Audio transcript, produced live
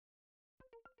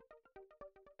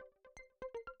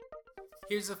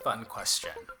Here's a fun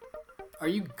question. Are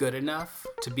you good enough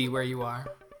to be where you are?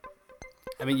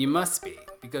 I mean, you must be,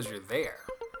 because you're there,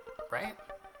 right?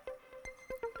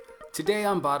 Today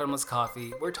on Bottomless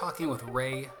Coffee, we're talking with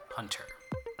Rae Hunter.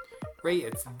 Rae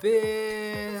is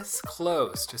this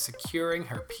close to securing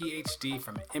her PhD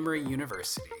from Emory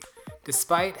University,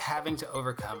 despite having to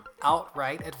overcome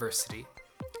outright adversity,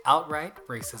 outright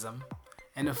racism,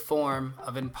 and a form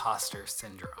of imposter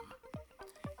syndrome.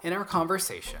 In our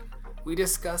conversation, we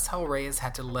discuss how Rae has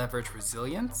had to leverage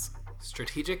resilience,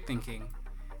 strategic thinking,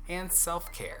 and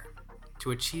self-care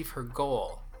to achieve her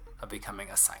goal of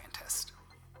becoming a scientist.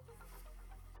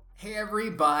 Hey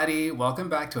everybody, welcome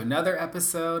back to another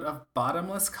episode of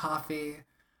Bottomless Coffee.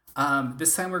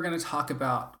 This time we're going to talk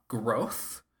about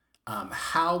growth,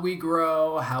 how we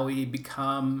grow, how we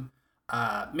become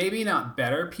maybe not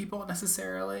better people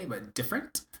necessarily, but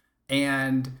different,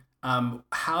 and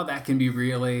how that can be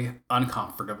really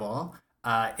uncomfortable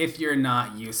if you're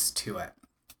not used to it.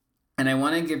 And I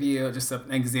want to give you just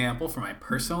an example from my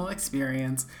personal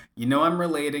experience. You know, I'm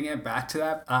relating it back to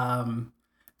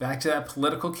that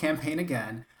political campaign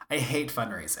again. I hate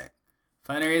fundraising.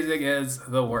 Fundraising is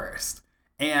the worst.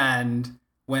 And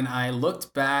when I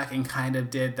looked back and kind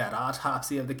of did that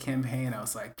autopsy of the campaign, I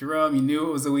was like, Jerome, you knew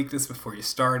it was a weakness before you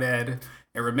started.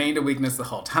 It remained a weakness the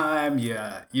whole time. You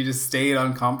just stayed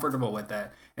uncomfortable with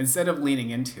it instead of leaning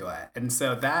into it. And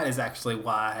so that is actually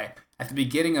why at the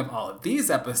beginning of all of these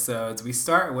episodes, we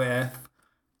start with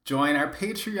join our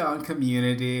Patreon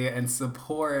community and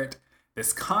support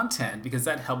this content, because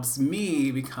that helps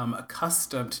me become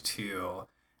accustomed to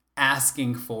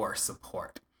asking for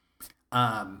support.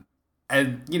 And,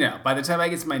 you know, by the time I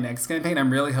get to my next campaign,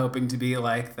 I'm really hoping to be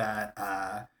like that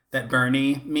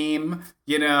Bernie meme.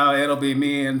 You know, it'll be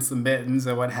me and some mittens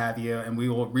or what have you, and we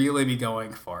will really be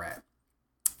going for it.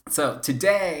 So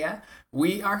today,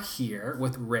 we are here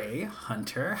with Rae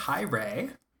Hunter. Hi,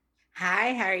 Rae.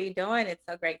 Hi, how are you doing? It's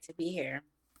so great to be here.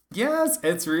 Yes,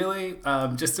 it's really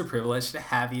just a privilege to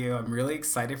have you. I'm really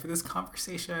excited for this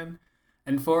conversation.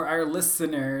 And for our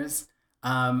listeners,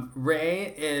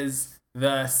 Rae is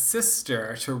the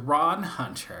sister to Ron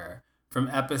Hunter from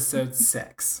episode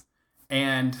 6.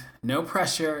 And no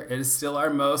pressure, it is still our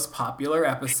most popular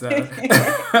episode.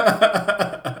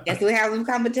 Guess we have some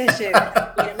competition.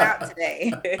 Beat him out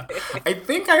today. I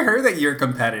think I heard that you're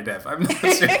competitive. I'm not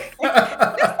sure. Just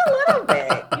a little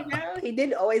bit, you know. He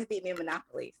didn't always beat me in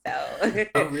Monopoly, so.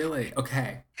 Oh, really?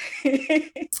 Okay.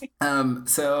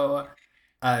 So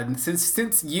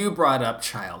since you brought up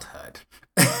childhood,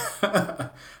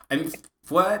 and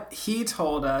what he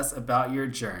told us about your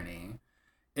journey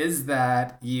is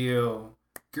that you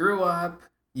grew up,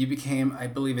 you became, I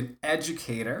believe, an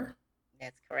educator.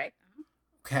 That's correct.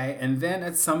 Okay, and then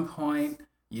at some point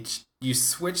you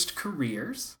switched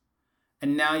careers,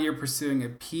 and now you're pursuing a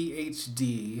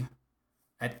PhD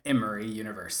at Emory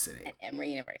University. At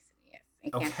Emory University, yes,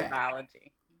 in Okay. cancer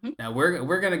biology. Now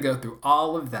we're gonna go through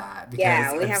all of that because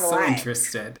Yeah, we I'm have a so lot.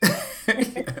 interested.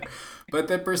 But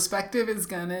the perspective is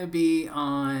gonna be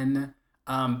on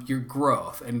your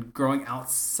growth and growing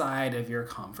outside of your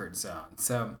comfort zone.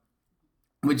 So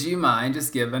would you mind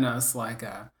just giving us like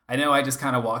I know I just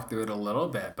kind of walked through it a little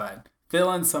bit, but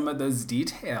fill in some of those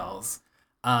details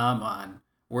on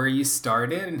where you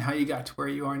started and how you got to where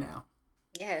you are now.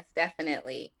 Yes,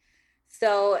 definitely.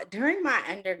 So during my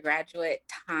undergraduate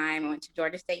time, I went to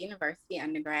Georgia State University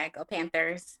undergrad, go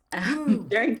Panthers. Woo!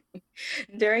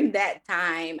 During that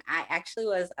time, I actually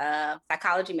was a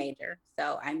psychology major.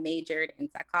 So I majored in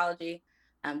psychology,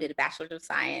 did a bachelor's of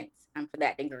science for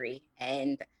that degree.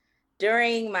 And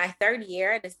during my third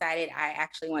year, I decided I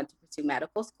actually wanted to pursue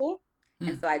medical school.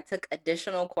 And Hmm. so I took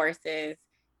additional courses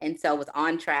and so was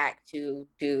on track to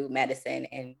do medicine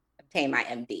and obtain my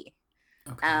MD.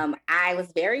 Okay. I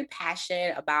was very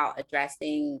passionate about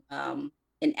addressing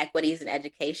inequities in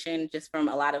education just from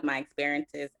a lot of my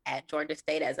experiences at Georgia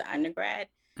State as an undergrad.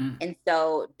 Mm. And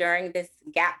so during this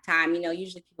gap time, you know,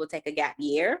 usually people take a gap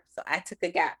year. So I took a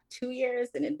gap 2 years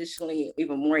and additionally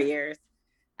even more years.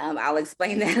 I'll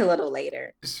explain that a little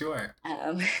later. Sure.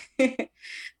 Um,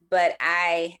 but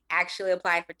I actually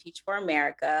applied for Teach for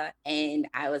America and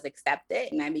I was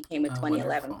accepted and I became a Oh,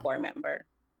 2011 wonderful. core member.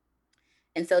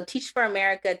 And so Teach for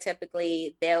America,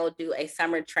 typically they'll do a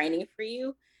summer training for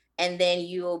you, and then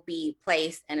you will be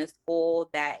placed in a school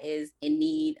that is in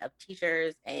need of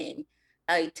teachers and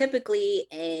typically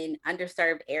in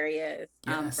underserved areas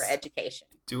for Yes. education.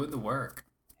 Doing the work.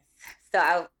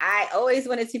 So I always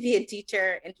wanted to be a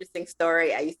teacher. Interesting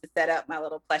story. I used to set up my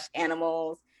little plush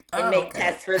animals and Oh, make okay.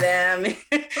 tests for them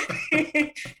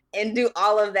and do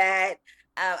all of that.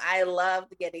 I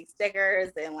loved getting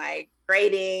stickers and like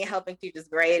grading, helping teachers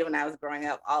grade when I was growing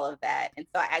up, all of that. And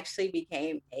so I actually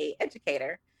became a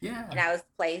educator, and Yeah. I was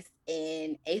placed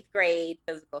in eighth grade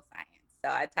physical science.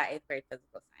 So I taught eighth grade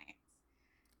physical science.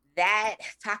 That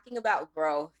talking about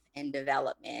growth and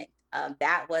development,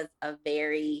 that was a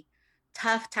very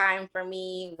tough time for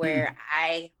me where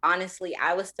Hmm.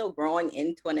 I was still growing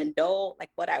into an adult, like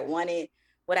what I wanted,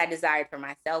 what I desired for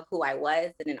myself, who I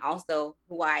was, and then also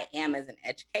who I am as an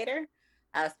educator,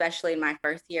 especially in my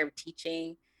first year of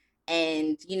teaching.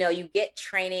 And you get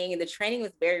training, and the training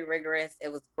was very rigorous.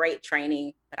 It was great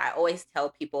training, but I always tell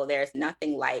people there's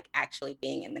nothing like actually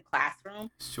being in the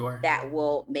classroom Sure. that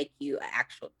will make you an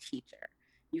actual teacher.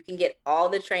 You can get all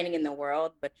the training in the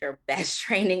world, but your best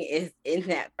training is in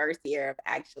that first year of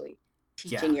actually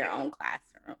Yeah. teaching your own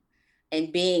classroom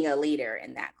and being a leader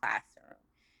in that classroom.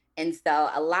 And so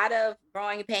a lot of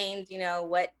growing pains,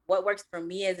 what works for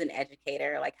me as an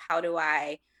educator, like how do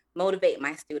I motivate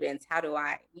my students? How do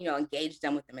I, engage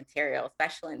them with the material,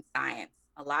 especially in science?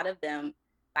 A lot of them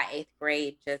by eighth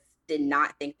grade just did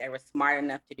not think they were smart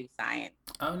enough to do science,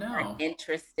 Oh weren't no.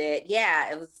 interested.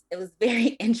 Yeah, it was very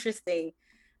interesting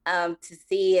to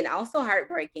see, and also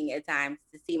heartbreaking at times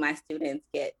to see my students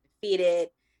get defeated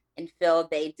and feel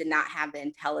they did not have the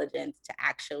intelligence to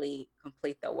actually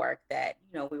complete the work that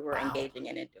we were Wow. engaging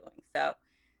in and doing. So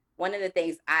one of the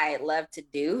things I love to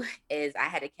do is I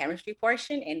had a chemistry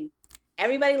portion, and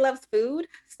everybody loves food,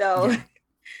 so Yeah.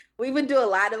 we would do a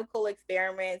lot of cool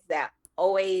experiments that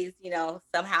always,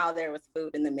 somehow there was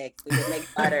food in the mix. We would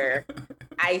make butter,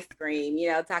 ice cream,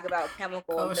 talk about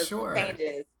chemical and Oh, physical sure.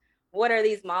 changes. What are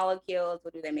these molecules?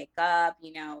 What do they make up?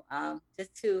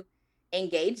 Just to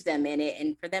engage them in it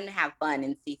and for them to have fun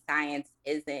and see science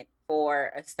isn't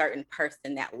for a certain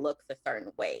person that looks a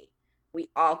certain way. We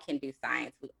all can do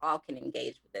science. We all can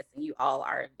engage with this, and you all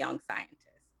are young scientists.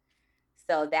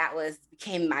 So that was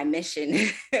became my mission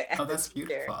as Oh, a that's teacher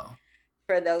beautiful.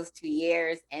 for those 2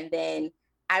 years. And then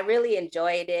I really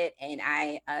enjoyed it. And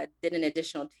I did an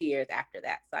additional 2 years after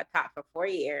that. So I taught for 4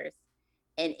 years.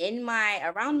 And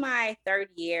around my third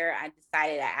year, I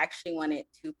decided I actually wanted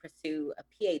to pursue a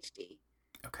PhD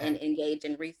and Okay. engage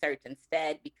in research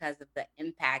instead because of the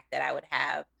impact that I would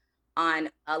have on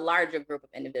a larger group of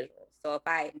individuals. So if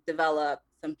I develop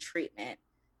some treatment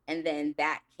and then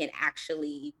that can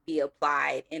actually be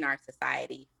applied in our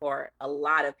society for a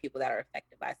lot of people that are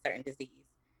affected by a certain disease,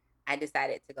 I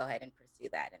decided to go ahead and pursue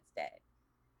that instead.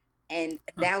 And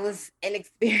Huh. that was an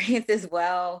experience as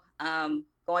well.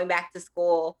 Going back to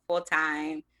school full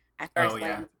time, I Oh first went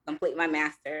yeah. in to complete my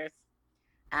master's.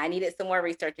 I needed some more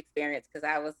research experience because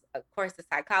I was, of course, a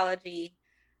psychology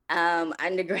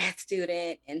undergrad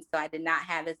student. And so I did not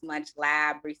have as much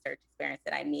lab research experience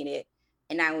that I needed.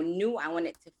 And I knew I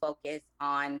wanted to focus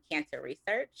on cancer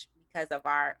research because of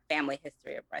our family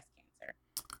history of breast cancer.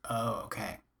 Oh,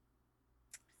 okay.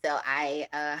 So I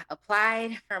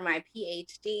applied for my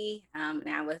PhD, and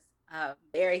I was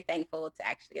very thankful to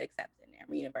actually get accepted in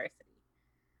Emory University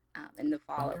in the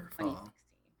fall of Wonderful. 2016.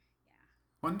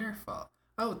 Wonderful.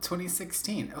 Oh,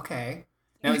 2016. Okay.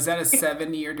 Now, is that a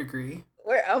 7-year degree?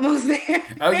 We're almost there.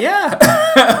 Oh, yeah.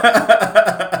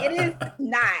 It is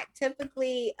not.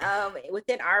 Typically,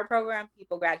 within our program,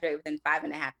 people graduate within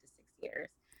 5.5 to 6 years.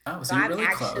 Oh, So so you're I'm really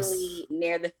close. actually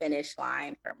near the finish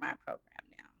line for my program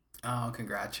now. Oh,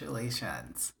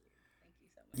 congratulations. Thank you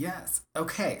so much. Yes.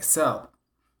 Okay, so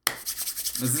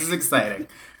this is exciting.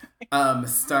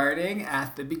 Starting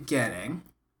at the beginning,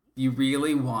 you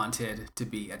really wanted to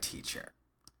be a teacher.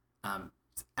 Um,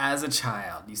 as a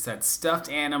child, you said stuffed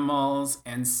animals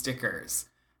and stickers.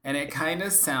 And it kind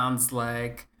of sounds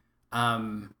like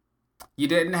um, you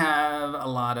didn't have a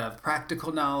lot of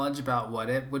practical knowledge about what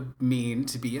it would mean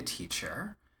to be a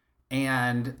teacher.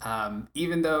 And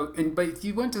even though, but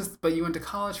you went to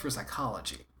college for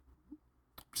psychology,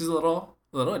 which is a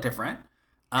little different.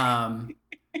 Um,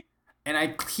 and I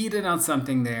keyed in on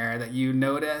something there that you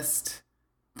noticed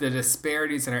the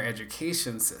disparities in our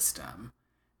education system.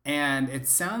 And it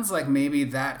sounds like maybe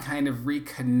that kind of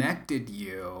reconnected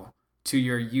you to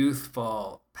your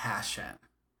youthful passion.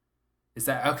 Is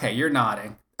that okay? You're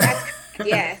nodding. That's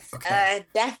yes, Okay.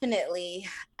 definitely.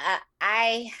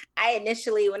 I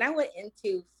initially, when I went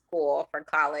into school for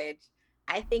college,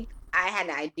 I think I had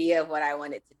an idea of what I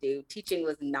wanted to do. Teaching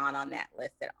was not on that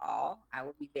list at all. I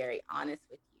will be very honest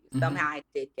with you. Somehow Mm-hmm. I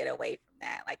did get away from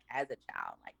that, like as a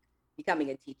child, like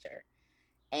becoming a teacher.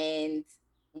 And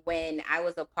when I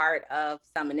was a part of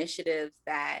some initiatives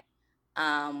that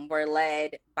were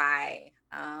led by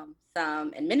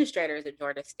some administrators at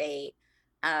Georgia State,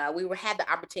 we had the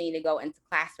opportunity to go into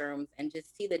classrooms and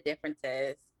just see the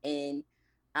differences in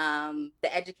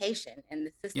the education and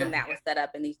the system Yeah. that was set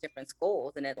up in these different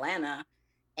schools in Atlanta,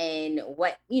 and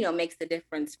what makes the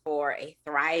difference for a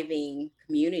thriving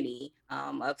community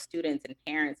of students and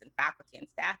parents and faculty and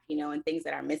staff, and things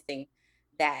that are missing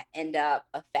that end up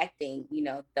affecting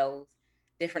those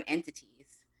different entities.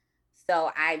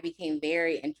 So I became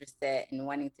very interested in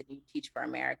wanting to do Teach for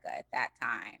America at that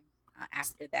time.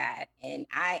 After that, and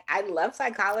I love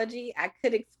psychology. I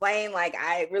could explain, like,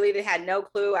 I really had no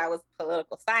clue. I was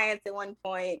political science at one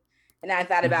point, and I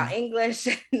thought about Mhm. English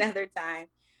another time.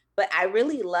 But I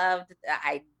really loved the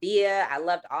idea. I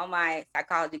loved all my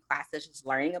psychology classes, just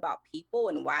learning about people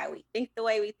and why we think the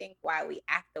way we think, why we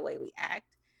act the way we act.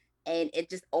 And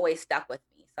it just always stuck with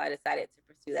me. So I decided to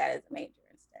pursue that as a major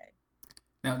instead.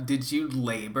 Now, did you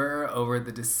labor over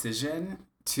the decision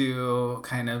to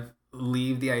kind of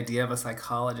leave the idea of a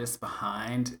psychologist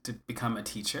behind to become a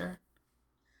teacher?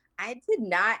 I did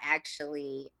not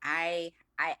actually. I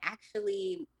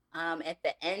actually at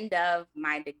the end of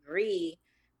my degree,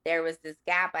 there was this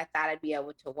gap. I thought I'd be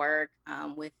able to work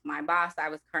with my boss I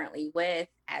was currently with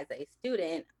as a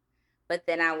student, but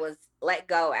then I was let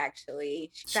go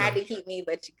actually. She tried Sure. to keep me,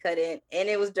 but she couldn't. And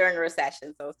it was during a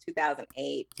recession, so it was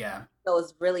 2008. Yeah. So it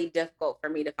was really difficult for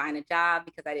me to find a job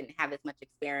because I didn't have as much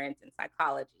experience in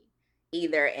psychology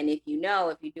either. And if you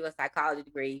do a psychology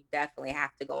degree, you definitely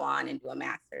have to go on and do a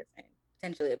master's and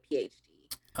potentially a PhD.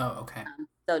 Oh, okay.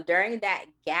 So during that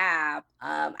gap,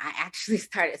 I actually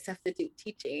started substitute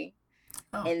teaching.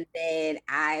 Oh, And then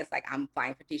I was like, I'm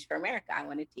applying for Teach for America. I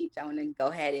want to teach. I want to go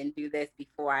ahead and do this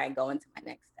before I go into my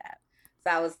next step.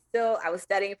 So I was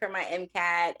studying for my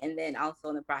MCAT and then also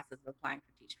in the process of applying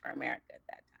for Teach for America at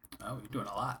that time. oh, you're doing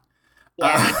a lot.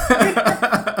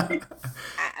 Yeah.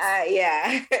 Uh,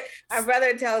 Yeah. My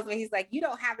brother tells me, he's like, you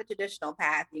don't have a traditional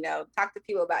path, talk to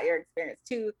people about your experience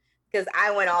too, because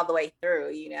I went all the way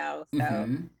through, so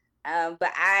mhm.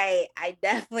 but I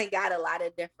definitely got a lot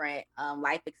of different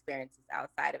life experiences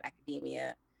outside of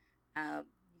academia, um,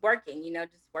 working,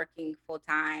 just working full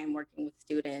time, working with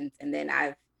students, and then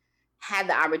I've had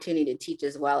the opportunity to teach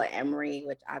as well at Emory,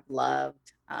 which I've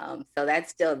loved. So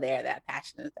that's still there. That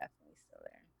passion is definitely still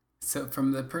there. So,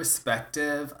 from the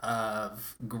perspective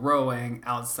of growing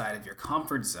outside of your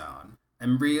comfort zone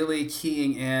and really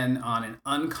keying in on an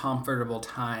uncomfortable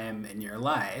time in your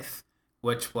life,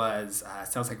 which was,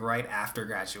 sounds like right after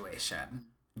graduation,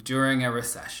 during a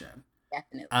recession,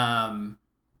 Definitely. um,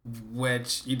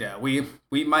 which,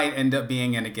 we might end up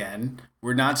being in again.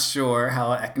 We're not sure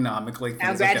how economically Now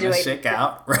things are going to graduating shake from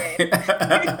out, it.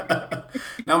 right?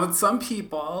 Now, with some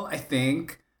people, I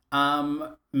think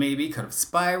maybe could have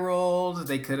spiraled.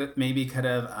 They could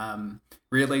have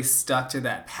really stuck to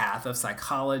that path of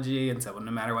psychology and said, well,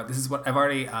 no matter what, this is what I've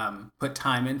already put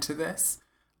time into this,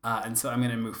 and so I'm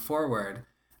going to move forward.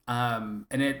 And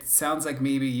it sounds like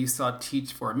maybe you saw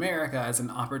Teach for America as an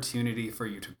opportunity for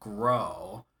you to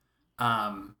grow.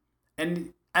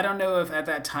 And I don't know if at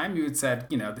that time you had said,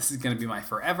 this is going to be my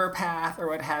forever path or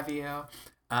what have you.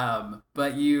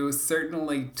 But you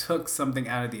certainly took something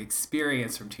out of the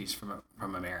experience from Teach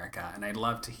from America, and I'd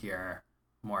love to hear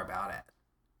more about it.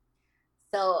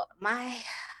 So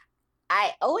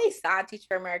I always saw Teach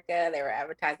for America. They were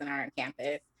advertising on our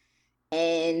campus.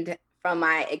 And from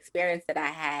my experience that I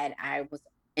had, I was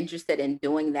interested in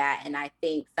doing that. And I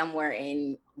think somewhere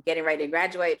in getting ready to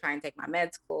graduate, trying to take my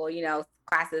med school,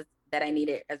 classes that I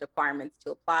needed as requirements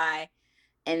to apply.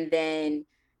 And then,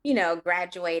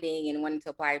 graduating and wanting to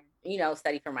apply,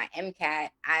 study for my MCAT,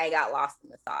 I got lost in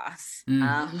the sauce.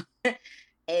 Mm.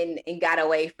 And got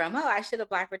away from, oh, I should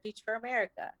apply for Teach for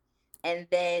America. And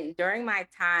then during my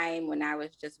time when I was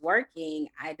just working,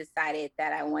 I decided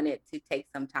that I wanted to take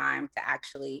some time to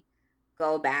actually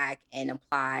go back and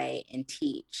apply and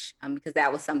teach, because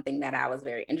that was something that I was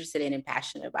very interested in and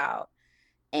passionate about.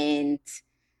 And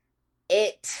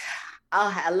it,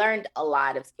 I learned a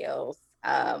lot of skills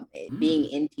being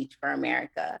Mm. in Teach for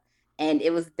America. And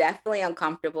it was definitely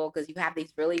uncomfortable because you have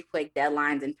these really quick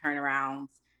deadlines and turnarounds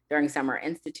during Summer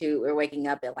Institute. We're waking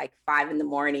up at like 5 in the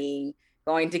morning,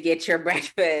 going to get your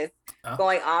breakfast, Oh.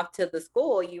 going off to the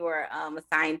school you were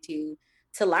assigned to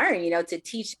learn, to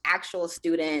teach actual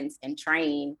students and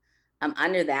train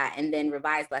under that, and then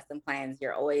revise lesson plans.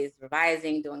 You're always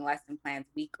revising, doing lesson plans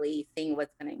weekly, seeing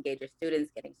what's going to engage your students,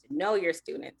 getting to know your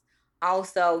students,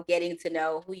 also getting to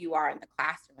know who you are in the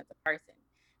classroom as a person.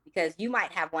 Because you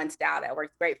might have one style that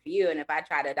works great for you. And if I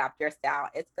try to adopt your style,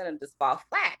 it's going to just fall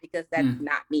flat because that's Mm.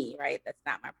 not me, right? That's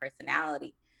not my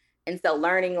personality. And so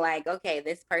learning, like, okay,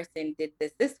 this person did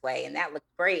this way and that looked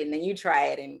great. And then you try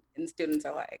it and students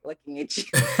are like looking at you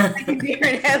like a deer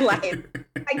in headlights.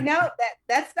 Like, no,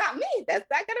 that's not me. That's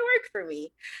not gonna work for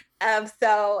me.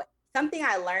 So something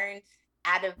I learned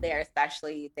out of there,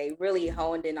 especially, they really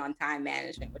honed in on time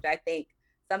management, which I think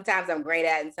sometimes I'm great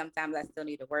at and sometimes I still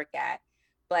need to work at.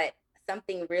 But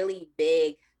something really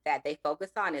big that they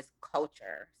focus on is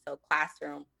culture. So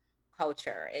classroom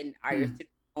culture, and are your Hmm.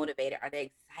 students motivated? Are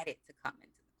they excited to come into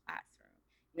the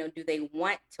classroom? Do they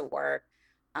want to work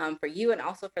for you and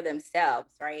also for themselves,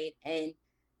 right? And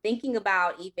thinking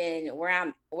about even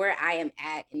where I am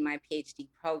at in my PhD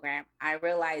program, I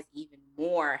realize even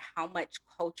more how much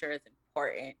culture is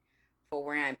important for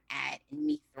where I'm at and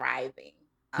me thriving.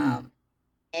 Hmm.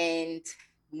 And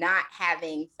not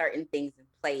having certain things in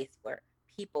place where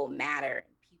people matter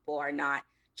and people are not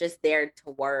just there to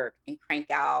work and crank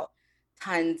out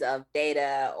tons of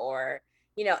data or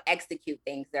execute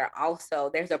things.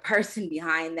 There's a person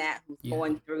behind that who's Yeah.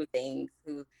 going through things,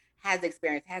 who has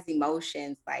experience, has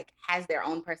emotions, like has their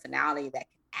own personality that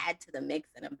can add to the mix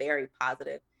in a very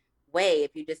positive way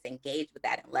if you just engage with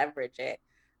that and leverage it.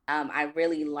 I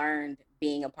really learned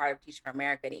being a part of Teach for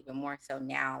America, and even more so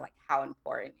now, like how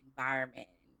important environment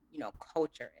and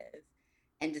culture is,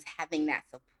 and just having that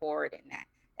support and that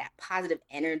positive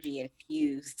energy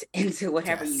infused into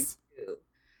whatever you Yes.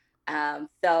 do.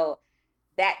 So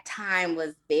that time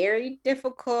was very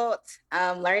difficult.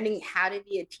 Learning how to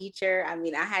be a teacher. I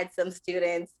mean, I had some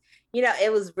students.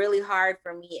 It was really hard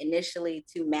for me initially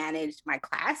to manage my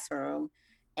classroom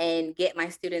and get my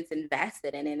students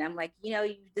invested in it. And I'm like,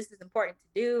 this is important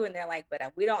to do. And they're like, but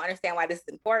we don't understand why this is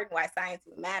important, why science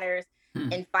even matters.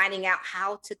 Hmm. And finding out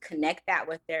how to connect that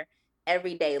with their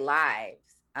everyday lives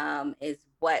is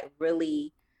what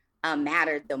really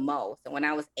mattered the most. And when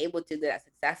I was able to do that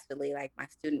successfully, like my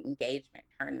student engagement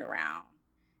turned around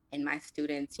and my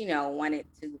students, wanted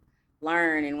to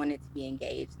learn and wanted to be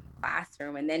engaged in the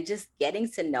classroom. And then just getting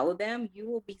to know them, you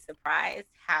will be surprised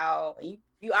how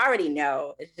you already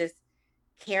know. It's just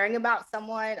caring about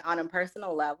someone on a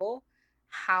personal level,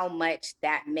 how much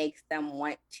that makes them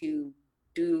want to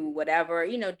do whatever,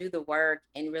 do the work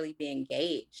and really be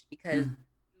engaged because Hmm.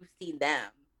 you see them.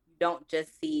 You don't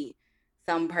just see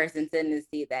some person sitting in the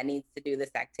seat that needs to do this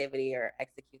activity or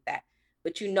execute that,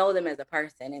 but you know them as a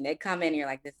person and they come in and you're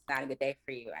like, this is not a good day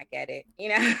for you. I get it,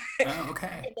 Oh,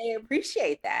 okay. and they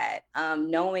appreciate that,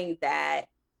 knowing that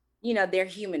they're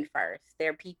human first,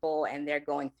 they're people and they're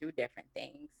going through different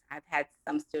things. I've had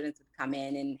some students who come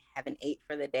in and haven't ate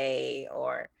for the day,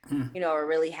 or Hmm. are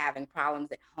really having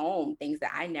problems at home, things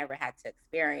that I never had to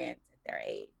experience at their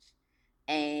age.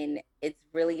 And it's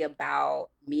really about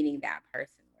meeting that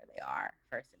person where they are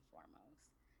first and foremost,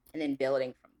 and then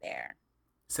building from there.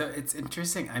 So it's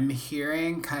interesting. I'm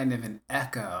hearing kind of an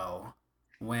echo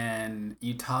when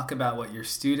you talk about what your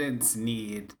students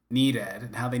needed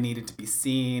and how they needed to be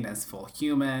seen as full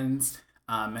humans,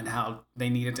 and how they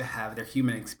needed to have their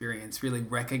human experience really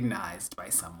recognized by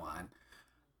someone.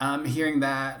 I'm hearing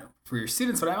that for your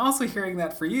students, but I'm also hearing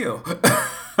that for you.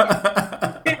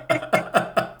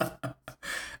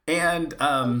 and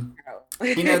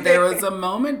there was a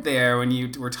moment there when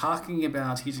you were talking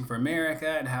about Teaching for America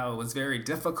and how it was very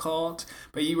difficult,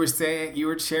 but you were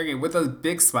sharing it with a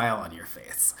big smile on your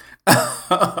face.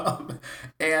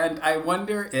 And I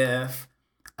wonder if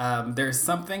there's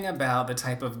something about the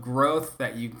type of growth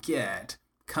that you get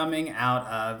coming out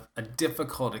of a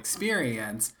difficult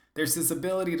experience. There's this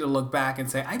ability to look back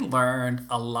and say, I learned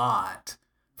a lot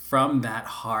from that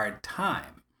hard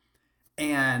time.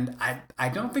 And I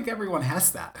don't think everyone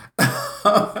has that.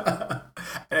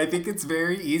 And I think it's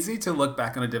very easy to look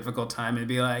back on a difficult time and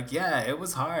be like, yeah, it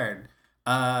was hard.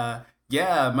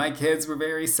 Yeah, my kids were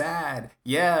very sad.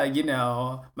 Yeah,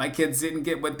 my kids didn't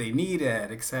get what they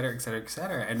needed, et cetera, et cetera, et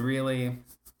cetera. And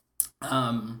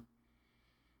um,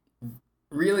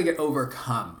 really get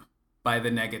overcome by the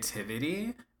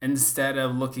negativity instead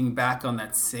of looking back on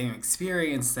that same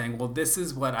experience saying, well, this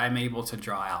is what I'm able to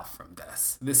draw out from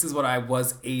this. This is what I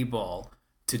was able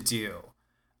to do.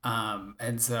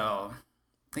 And so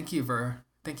thank you for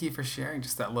sharing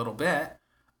just that little bit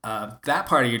of that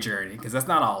part of your journey, because that's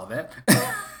not all of it.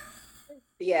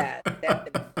 Yeah,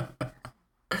 definitely.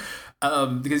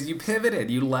 Because you pivoted,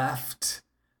 you left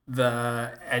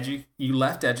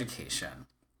education.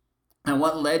 And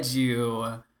what led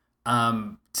you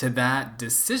to that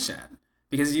decision?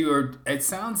 Because it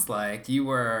sounds like you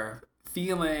were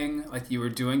feeling like you were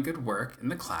doing good work in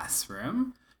the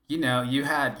classroom. You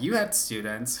had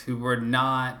students who were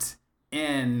not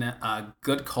in a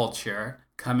good culture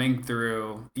coming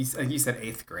through. You said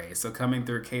eighth grade, so coming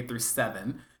through K through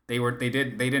 7, they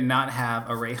did not have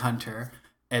a Ray Hunter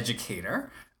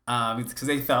educator, because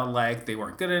they felt like they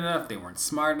weren't good enough, they weren't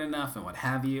smart enough, and what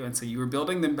have you. And so you were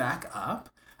building them back up.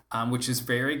 which is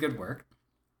very good work,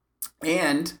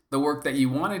 and the work that you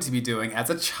wanted to be doing as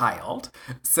a child.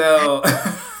 So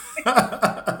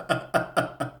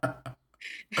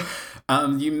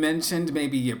you mentioned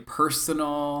maybe your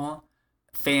personal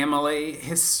family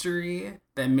history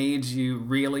that made you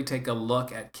really take a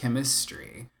look at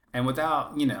chemistry. And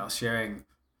without, sharing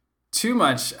too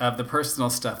much of the personal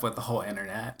stuff with the whole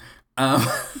internet, um,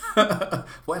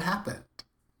 what happened?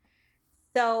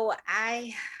 So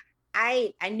I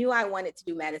knew I wanted to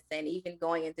do medicine. Even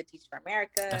going into Teach for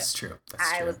America, That's true.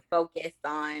 That's I true. was focused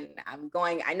on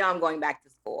I know I'm going back to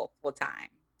school full time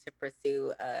to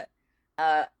pursue a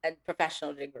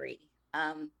professional degree.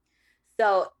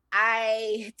 So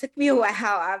it took me a while.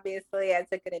 Obviously, I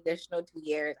took an additional 2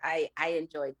 years. I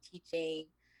enjoyed teaching,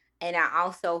 and I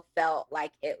also felt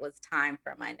like it was time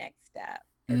for my next step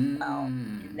as well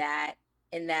in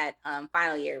Mm. that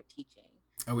final year of teaching.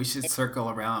 Oh, we should circle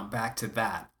around back to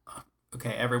that.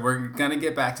 Okay, we're gonna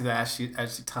get back to that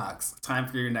as she talks. Time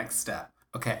for your next step.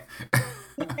 Okay.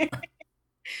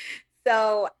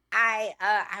 So I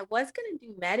was gonna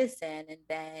do medicine, and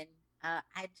then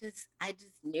I just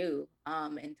knew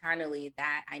internally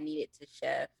that I needed to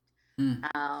shift.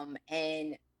 Mm.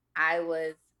 And I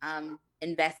was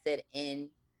invested in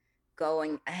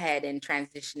going ahead and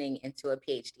transitioning into a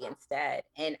PhD instead.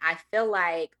 And I feel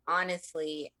like,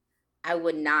 honestly, I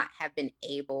would not have been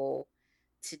able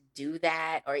to do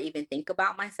that or even think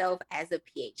about myself as a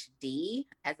PhD,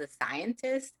 as a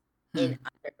scientist in Mm.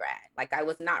 undergrad. Like, I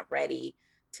was not ready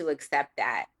to accept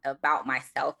that about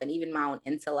myself and even my own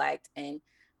intellect. And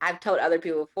I've told other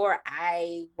people before,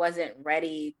 I wasn't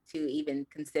ready to even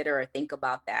consider or think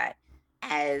about that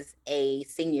as a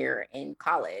senior in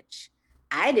college.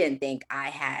 I didn't think I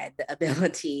had the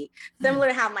ability, Mm. similar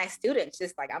to how my students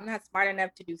just like, I'm not smart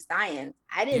enough to do science.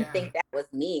 I didn't Yeah. think that was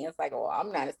me. It's like, well,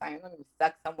 I'm not a scientist. I'm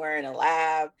stuck somewhere in a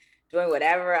lab doing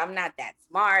whatever. I'm not that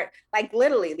smart. Like,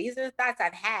 literally, these are the thoughts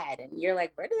I've had. And you're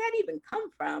like, where did that even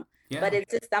come from? But Yeah.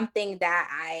 it's just something that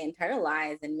I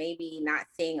internalized, and maybe not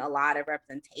seeing a lot of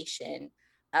representation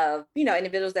of,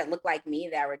 individuals that look like me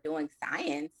that were doing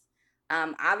science.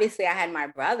 Obviously, I had my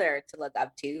brother to look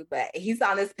up to, but he's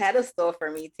on this pedestal for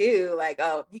me too. Like,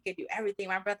 oh, he can do everything.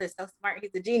 My brother's so smart.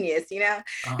 He's a genius.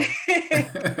 Oh.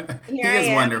 And here He is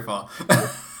I wonderful. am,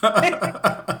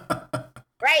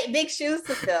 right? Big shoes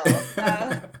to fill.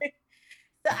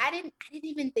 So I didn't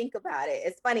even think about it.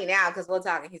 It's funny now because we'll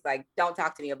talk, and he's like, "Don't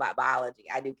talk to me about biology.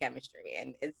 I do chemistry,"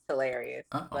 and it's hilarious.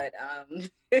 Oh. But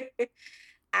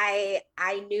I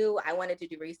knew I wanted to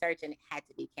do research, and it had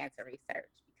to be cancer research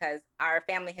because our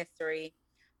family history,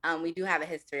 we do have a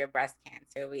history of breast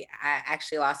cancer. I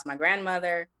actually lost my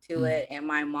grandmother to Mm. it, and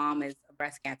my mom is a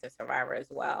breast cancer survivor as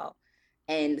well.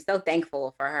 And so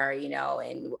thankful for her,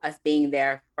 and us being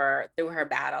there for through her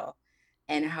battle,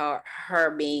 and her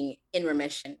being in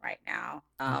remission right now,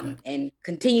 Oh, good. and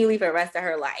continually for the rest of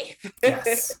her life.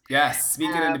 Yes. Yes.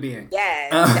 Speak it into being.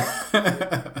 Yes, definitely,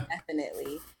 Uh,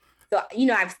 definitely. So,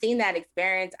 I've seen that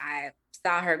experience. I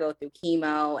saw her go through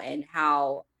chemo and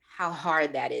how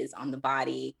hard that is on the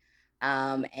body.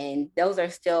 And those are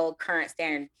still current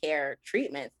standard care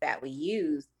treatments that we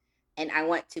use. And I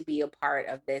want to be a part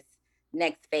of this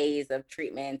next phase of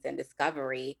treatments and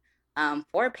discovery,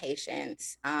 for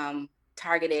patients,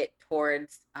 targeted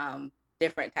towards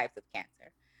different types of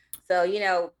cancer.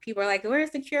 So, people are like,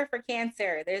 where's the cure for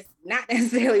cancer? There's not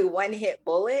necessarily one hit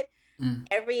bullet. mm.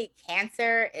 Every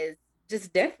cancer is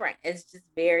just different. It's just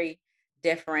very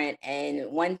different.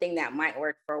 And one thing that might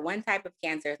work for one type of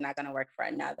cancer is not going to work for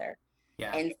another.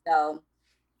 Yeah. And so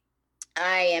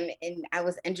I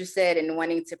was interested in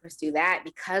wanting to pursue that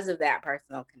because of that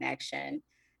personal connection.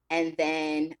 And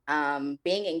then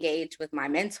being engaged with my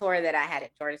mentor that I had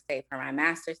at Georgia State for my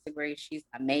master's degree. She's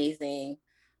amazing,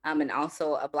 and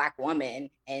also a Black woman.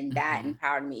 And that Mm-hmm.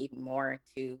 empowered me even more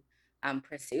to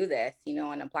pursue this,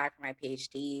 and apply for my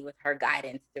PhD with her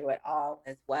guidance through it all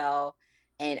as well.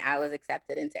 And I was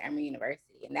accepted into Emory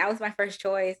University. And that was my first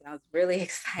choice. And I was really Oh,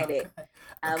 excited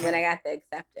good. when I Okay. got the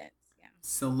acceptance. Yeah.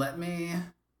 So let me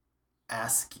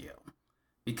ask you,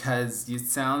 because it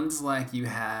sounds like you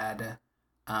had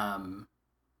um,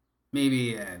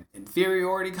 maybe an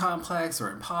inferiority complex or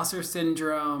imposter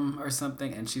syndrome or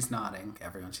something, and she's nodding.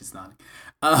 Everyone, she's nodding.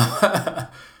 Uh,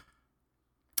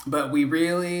 but we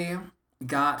really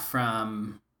got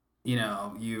from, you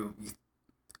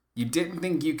didn't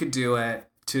think you could do it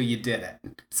till you did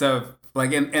it. So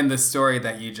like in the story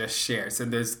that you just shared. So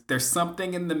there's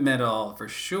something in the middle for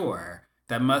sure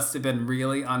that must have been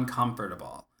really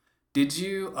uncomfortable. Did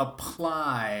you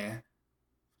apply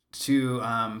to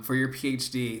for your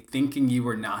PhD thinking you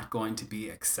were not going to be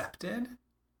accepted?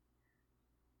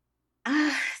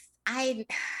 Uh, I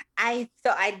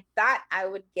so I thought I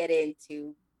would get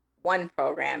into one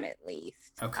program at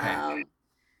least. Okay.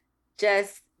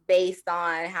 Just based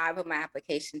on how I put my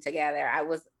application together. I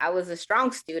was a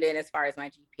strong student as far as my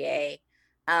GPA.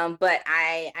 But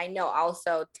I know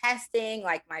also testing,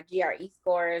 like my GRE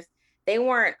scores, they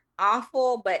weren't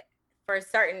awful, but for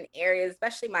certain areas,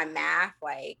 especially my math,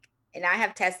 like, and I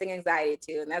have testing anxiety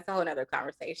too, and that's a whole nother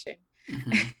conversation.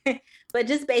 Hmm. But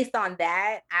just based on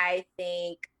that, I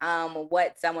think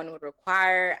what someone would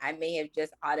require, I may have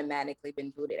just automatically been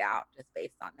booted out just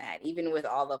based on that, even with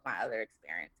all of my other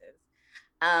experiences.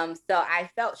 So I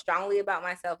felt strongly about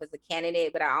myself as a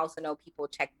candidate, but I also know people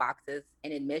check boxes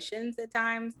in admissions at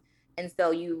times. And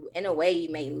so you, in a way,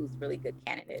 you may lose really good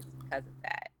candidates because of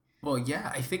that. Well,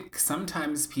 yeah, I think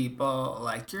sometimes people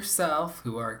like yourself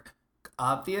who are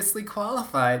obviously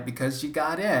qualified because you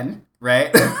got in,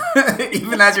 right?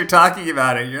 Even as you're talking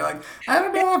about it, you're like, I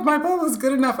don't know if my poll is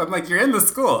good enough. I'm like, you're in the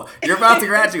school, you're about to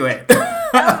graduate. No,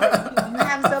 but you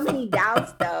have so many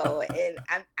doubts though. And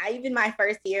I even my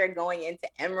first year going into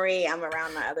Emory, I'm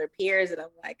around my other peers and I'm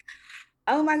like,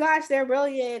 oh my gosh, they're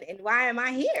brilliant. And why am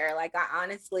I here? Like, I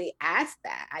honestly asked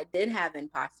that. I did have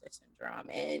imposter syndrome,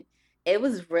 and it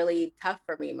was really tough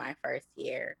for me my first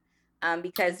year,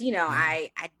 because, Yeah.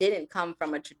 I didn't come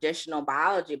from a traditional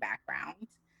biology background.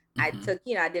 I Hmm. took,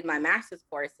 I did my master's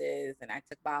courses and I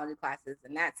took biology classes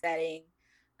in that setting.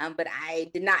 But I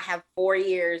did not have 4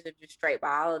 years of just straight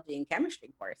biology and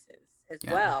chemistry courses as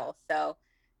Yeah. well. So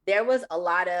there was a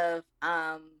lot of,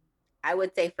 I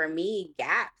would say for me,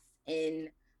 gaps in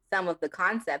some of the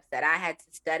concepts that I had to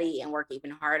study and work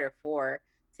even harder for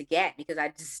to get because I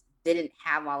just didn't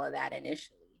have all of that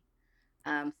initially.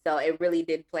 So it really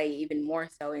did play even more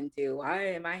so into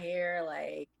why am I here?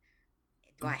 Like,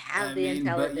 do I have I the mean,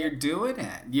 but you're intelligence? doing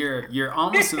it. You're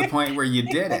almost to the point where you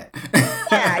did it.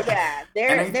 Yeah,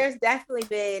 yeah. And There's definitely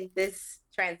been this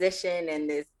transition and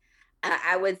this,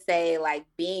 I would say, like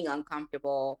being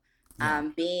uncomfortable, yeah.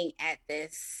 being at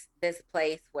this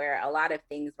place where a lot of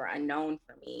things were unknown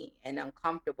for me and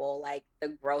uncomfortable. Like the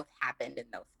growth happened in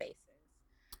those spaces.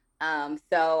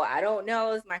 So I don't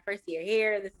know. It's my first year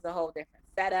here. This is a whole different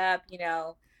setup.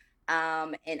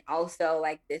 And also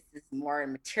like this is more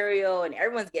material, and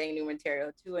everyone's getting new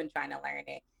material too and trying to learn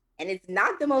it. And it's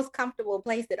not the most comfortable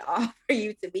place at all for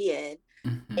you to be in.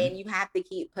 Hmm. And you have to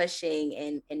keep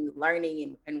pushing and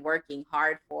learning and working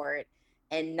hard for it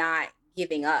and not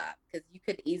giving up because you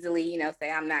could easily,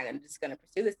 say, I'm not just going to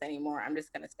pursue this anymore. I'm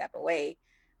just going to step away.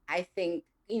 I think,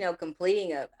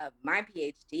 completing my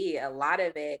PhD, a lot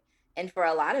of it, and for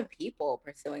a lot of people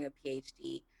pursuing a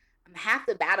PhD, half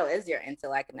the battle is your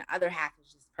intellect, and the other half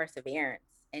is just perseverance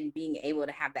and being able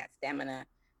to have that stamina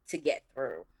to get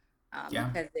through. Yeah.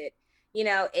 Because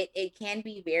it can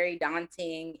be very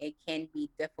daunting. It can be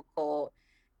difficult.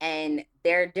 And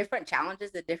there are different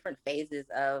challenges at different phases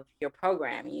of your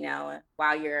program,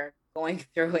 while you're going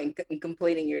through and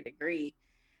completing your degree.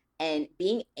 And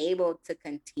being able to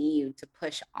continue to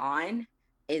push on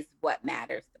is what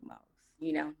matters the most,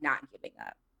 not giving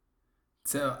up.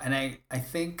 So, and I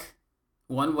think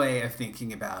one way of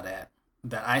thinking about it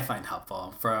that I find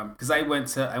helpful from because I went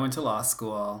to law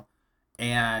school,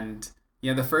 and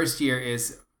the first year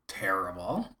is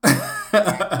terrible.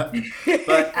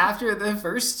 But after the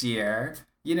first year,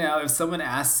 if someone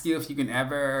asks you if you can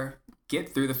ever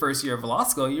get through the first year of law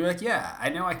school, you're like, yeah, I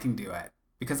know I can do it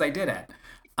because I did it.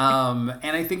 And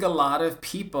I think a lot of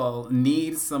people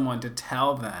need someone to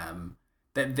tell them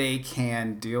that they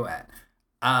can do it.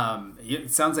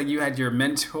 It sounds like you had your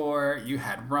mentor, you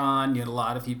had Ron, you had a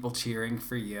lot of people cheering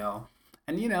for you.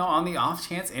 And on the off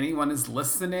chance anyone is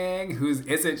listening who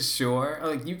isn't sure,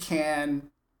 like you can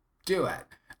do it.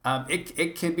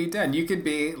 It can be done. You could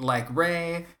be like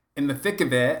Ray in the thick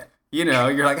of it.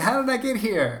 You're like, how did I get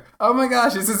here? Oh my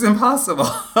gosh, this is impossible.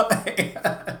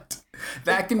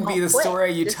 That can be Don't the quit.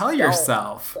 story you Just tell don't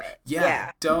yourself. quit. Yeah,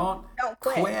 Yeah. don't Don't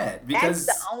quit. quit That's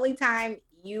the because, only time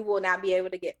you will not be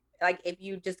able to get, like, if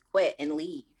you just quit and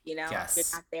leave, you're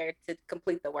yes, not there to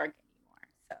complete the work anymore.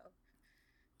 So,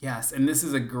 yes. And this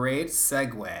is a great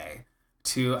segue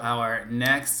to our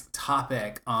next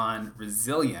topic on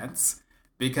resilience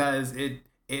because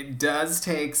it does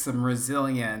take some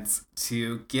resilience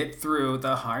to get through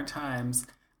the hard times.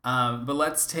 But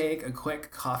let's take a quick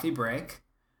coffee break,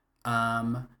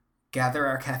 um, gather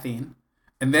our caffeine,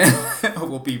 and then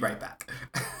we'll be right back.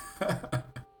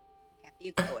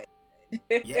 caffeine's always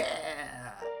good.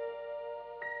 Yeah.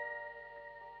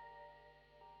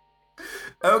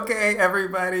 Okay,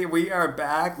 everybody, we are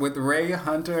back with Ray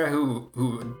Hunter,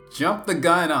 who jumped the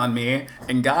gun on me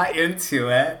and got into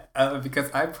it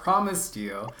because I promised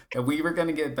you that we were going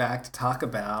to get back to talk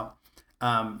about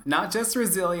not just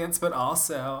resilience, but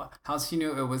also how she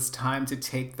knew it was time to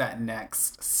take that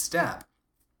next step.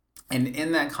 And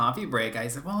in that coffee break, I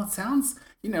said, "Well, it sounds,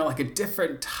 like a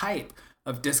different type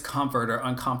of discomfort or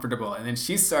uncomfortable." And then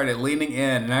she started leaning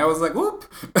in, and I was like,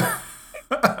 "Whoop."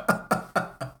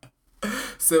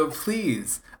 So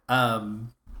please,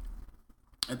 I'm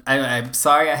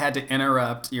sorry I had to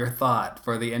interrupt your thought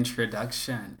for the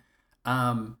introduction.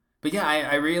 But yeah,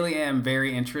 I really am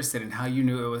very interested in how you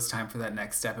knew it was time for that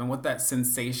next step and what that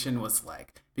sensation was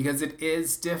like. Because it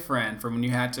is different from when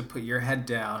you had to put your head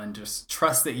down and just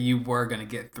trust that you were going to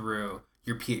get through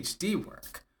your PhD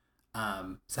work.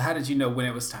 So how did you know when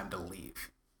it was time to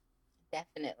leave?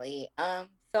 Definitely.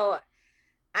 So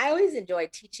I always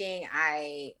enjoyed teaching.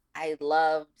 I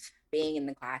loved being in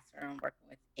the classroom, working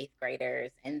with eighth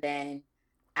graders, and then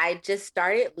I just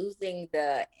started losing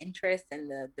the interest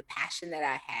and the passion that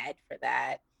I had for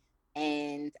that.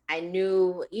 And I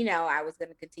knew, I was going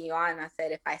to continue on. And I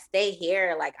said, if I stay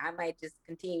here, like I might just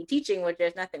continue teaching, which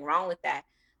there's nothing wrong with that.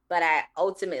 But I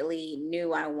ultimately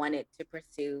knew I wanted to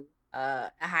pursue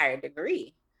a higher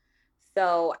degree.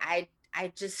 So I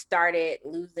just started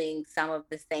losing some of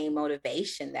the same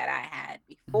motivation that I had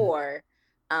Mhm. before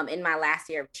in my last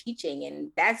year of teaching.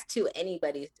 And that's to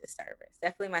anybody's disservice,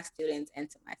 definitely my students and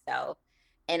to myself.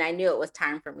 And I knew it was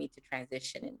time for me to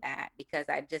transition in that because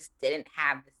I just didn't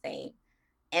have the same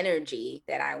energy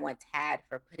that I once had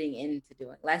for putting into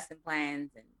doing lesson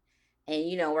plans and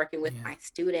working with Yeah. my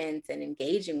students and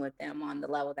engaging with them on the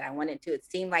level that I wanted to. It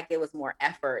seemed like it was more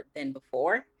effort than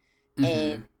before. And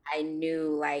Mm-hmm. I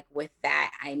knew like with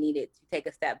that, I needed to take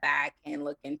a step back and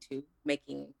look into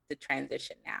making the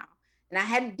transition now. And I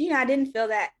had, I didn't feel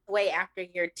that way after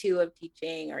year two of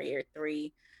teaching or year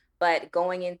three, but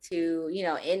going into,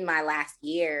 in my last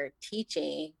year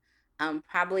teaching,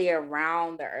 probably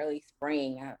around the early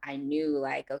spring, I knew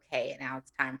like, okay, now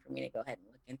it's time for me to go ahead and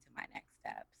look into my next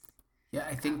steps. Yeah,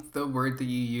 I Um, think the word that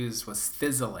you used was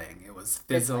fizzling. It was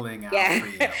Fizzling. fizzling out Yeah. for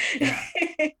you.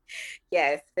 Yeah.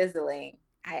 Yes, fizzling.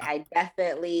 I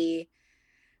definitely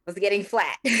was getting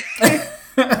flat. You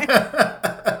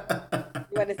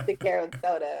want to stick there with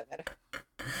soda.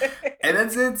 And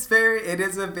it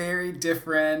is a very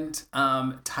different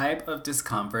type of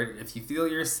discomfort. If you feel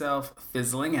yourself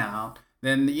fizzling out,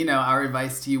 then our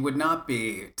advice to you would not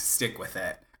be to stick with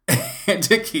it and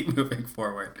to keep moving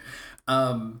forward.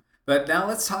 But now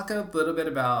let's talk a little bit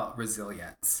about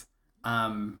resilience.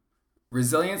 Um,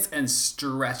 Resilience and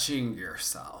stretching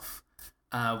yourself.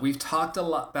 We've talked a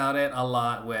lot about it a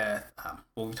lot with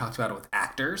we've talked about it with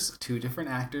actors, two different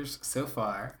actors so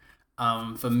far.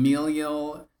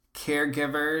 Familial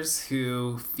caregivers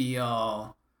who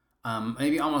feel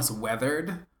maybe almost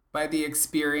weathered by the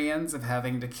experience of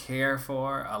having to care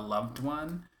for a loved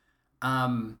one.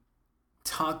 Um,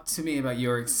 Talk to me about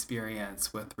your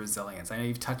experience with resilience. I know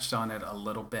you've touched on it a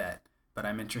little bit, but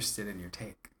I'm interested in your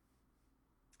take.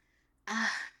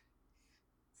 Ah,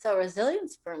 so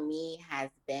resilience for me has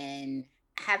been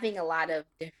having a lot of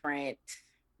different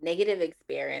negative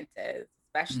experiences,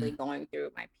 especially Mm, going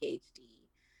through my PhD,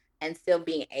 and still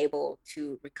being able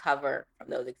to recover from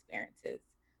those experiences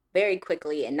very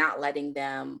quickly and not letting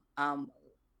them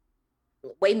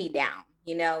weigh me down,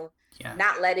 yeah.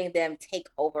 not letting them take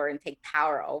over and take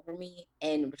power over me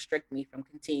and restrict me from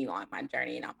continuing on my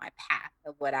journey and on my path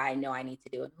of what I know I need to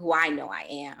do and who I know I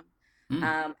am.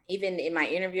 Mm, Even in my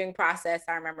interviewing process,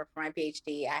 I remember for my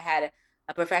PhD, I had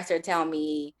a professor tell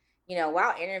me,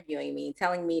 while interviewing me,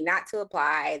 telling me not to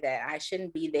apply, that I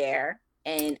shouldn't be there,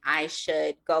 and I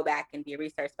should go back and be a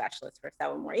research specialist for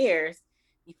several more years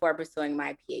before pursuing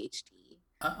my PhD.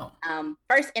 oh,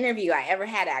 First interview I ever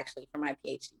had actually for my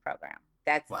PhD program.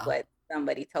 That's wow. what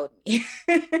somebody told me.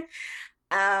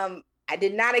 I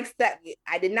did not accept it.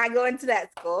 I did not go into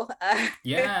that school.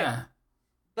 Yeah.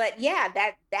 But yeah,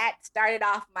 that started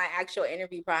off my actual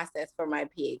interview process for my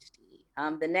PhD.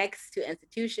 The next two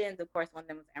institutions, of course, one of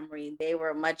them was Emory. They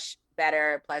were much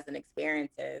better, pleasant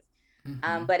experiences.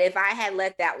 Hmm. But if I had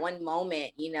let that one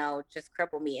moment, just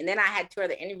cripple me, and then I had two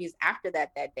other interviews after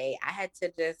that day, I had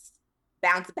to just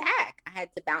bounce back. I had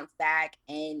to bounce back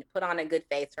and put on a good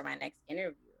face for my next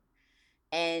interview.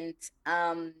 And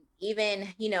even,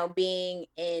 being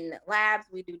in labs,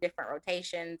 we do different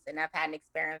rotations, and I've had an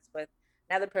experience with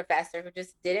another professor who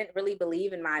just didn't really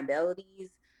believe in my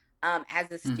abilities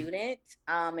as a Mm. student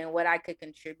and what I could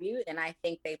contribute. And I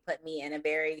think they put me in a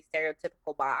very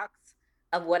stereotypical box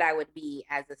of what I would be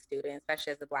as a student,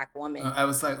 especially as a Black woman. I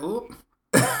was like, oop.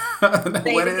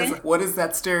 Say it again. What is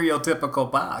that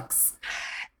stereotypical box?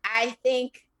 I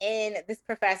think in this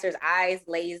professor's eyes,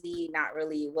 lazy, not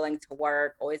really willing to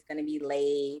work, always going to be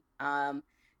late,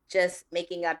 just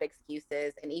making up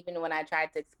excuses. And even when I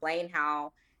tried to explain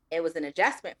how it was an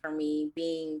adjustment for me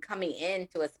being coming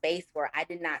into a space where I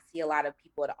did not see a lot of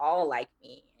people at all like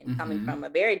me, and coming Mm-hmm. from a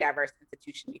very diverse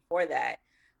institution before that,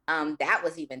 that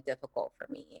was even difficult for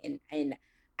me. And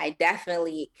I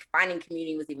definitely finding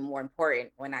community was even more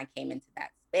important when I came into that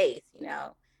space,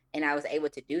 and I was able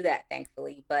to do that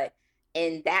thankfully. But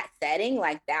in that setting,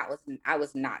 like that was I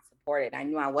was not supported. I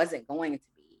knew I wasn't going to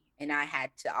be, and I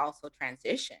had to also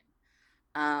transition.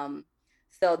 Um,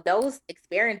 so those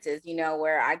experiences,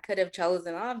 where I could have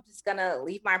chosen, oh, I'm just gonna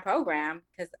leave my program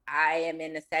because I am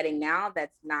in a setting now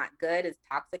that's not good, is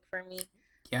toxic for me.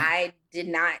 Yeah. I did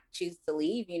not choose to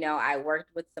leave. I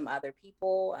worked with some other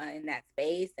people in that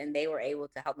space, and they were able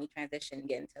to help me transition and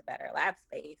get into a better lab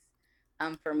space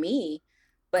for me.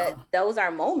 But Oh. those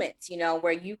are moments,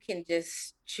 where you can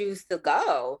just choose to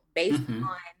go based Mm-hmm.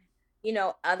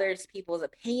 on, others people's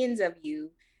opinions of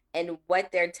you and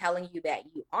what they're telling you that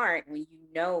you aren't, when you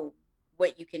know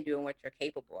what you can do and what you're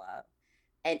capable of.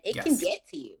 And it can Yes. get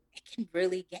to you. It can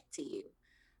really get to you.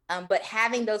 But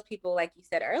having those people, like you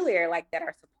said earlier, like that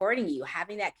are supporting you,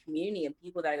 having that community of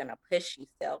people that are going to push you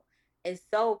still is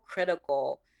so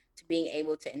critical to being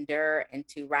able to endure and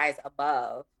to rise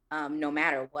above, no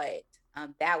matter what.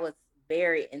 That was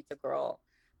very integral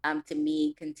to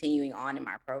me continuing on in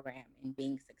my program and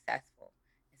being successful,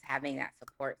 is having that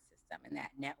support system and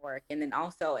that network. And then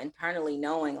also internally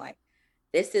knowing, like,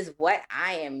 this is what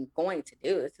I am going to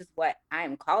do. This is what I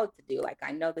am called to do. Like,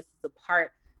 I know this is a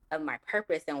part of my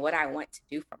purpose and what I want to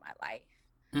do for my life.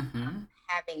 Mm-hmm.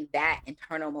 Having that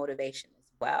internal motivation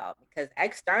as well, because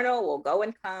external will go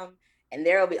and come, and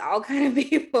there will be all kind of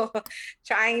people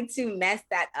trying to mess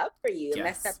that up for you and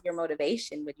mess up Yes. your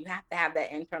motivation. But you have to have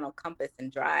that internal compass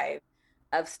and drive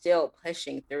of still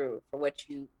pushing through for what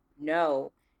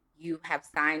know you have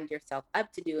signed yourself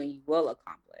up to do and you will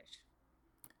accomplish.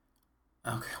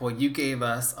 Okay. Well, you gave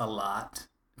us a lot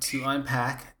to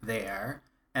unpack there.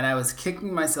 And I was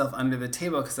kicking myself under the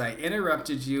table because I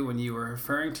interrupted you when you were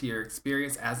referring to your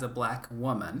experience as a black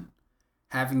woman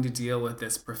having to deal with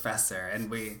this professor. And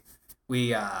we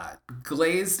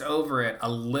glazed over it a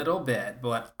little bit. But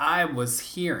what I was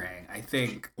hearing, I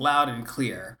think, loud and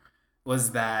clear,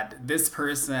 was that this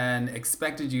person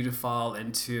expected you to fall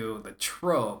into the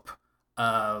trope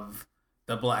of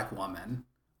the black woman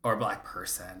or black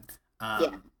person.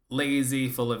 Yeah. Lazy,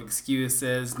 full of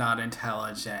excuses, not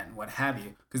intelligent, what have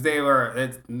you. Because it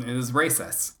was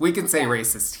racist. We can say Yeah.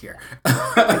 racist here.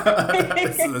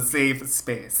 This is a safe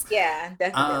space. Yeah,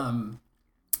 definitely.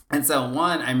 And so,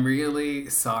 one, I'm really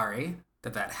sorry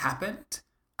that that happened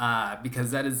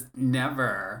because that is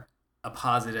never a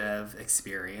positive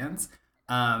experience.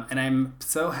 And I'm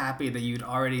so happy that you'd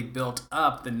already built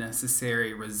up the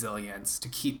necessary resilience to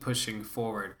keep pushing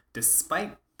forward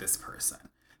despite this person.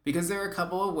 Because there are a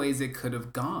couple of ways it could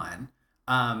have gone.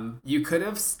 You could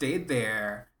have stayed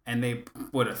there and they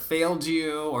would have failed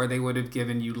you, or they would have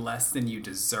given you less than you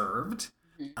deserved,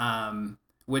 Mhm.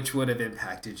 which would have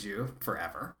impacted you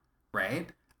forever, right?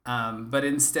 But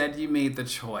instead, you made the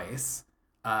choice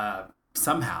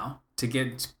somehow to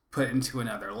get put into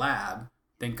another lab.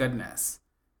 Thank goodness.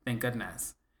 Thank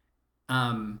goodness.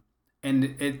 Um, and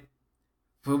it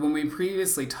but when we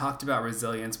previously talked about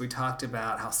resilience, we talked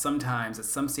about how sometimes at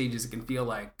some stages it can feel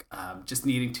like just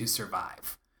needing to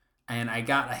survive. And I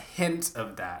got a hint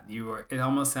of that. It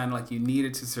almost sounded like you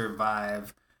needed to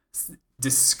survive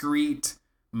discrete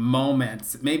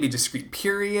moments, maybe discrete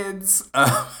periods,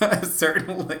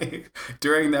 certainly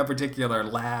during that particular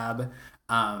lab.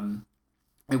 Um,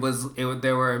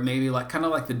 there were maybe like kind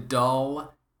of like the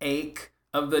dull ache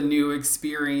of the new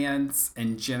experience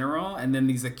in general, and then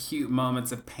these acute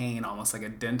moments of pain, almost like a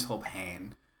dental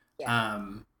pain. Yeah.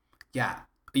 um yeah,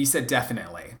 you said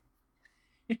definitely.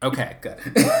 Okay, good.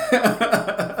 Because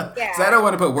I Yeah. don't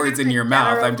want to put words Have in a your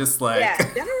mouth. I'm general, just like yeah,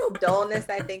 general dullness,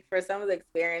 I think, for some of the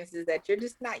experiences that you're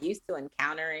just not used to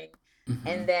encountering.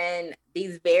 And mhm. then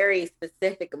these very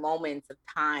specific moments of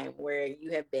time where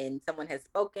someone has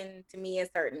spoken to me a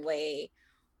certain way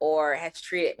or has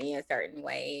treated me a certain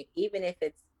way, even if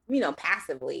it's,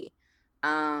 passively,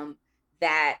 um,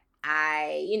 that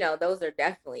those are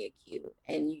definitely acute,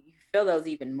 and you feel those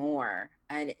even more.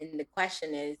 And the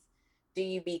question is, do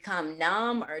you become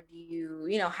numb, or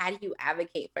how do you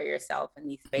advocate for yourself in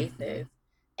these spaces? Mhm.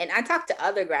 And I talk to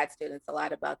other grad students a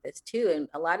lot about this too. And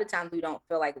a lot of times we don't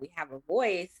feel like we have a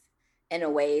voice in a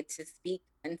way to speak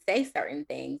and say certain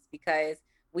things because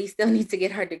we still need to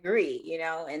get our degree,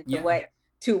 and Yeah.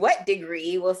 to what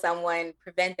degree will someone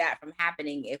prevent that from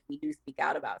happening if we do speak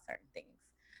out about certain things?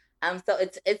 So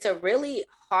it's a really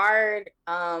hard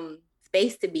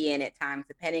space to be in at times,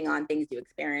 depending on things you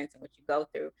experience and what you go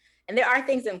through. And there are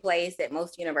things in place at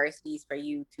most universities for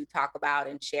you to talk about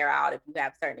and share out if you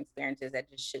have certain experiences that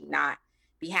just should not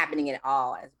be happening at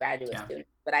all as graduate Yeah. students.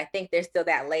 But I think there's still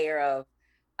that layer of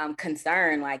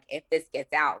concern, like if this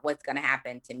gets out, what's going to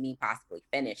happen to me possibly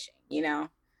finishing? Um,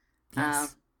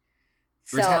 Yes.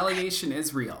 so Retaliation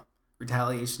is real.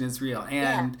 Retaliation is real.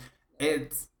 yeah, And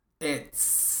it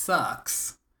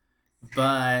sucks,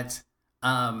 but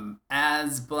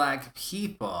as Black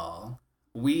people,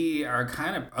 we are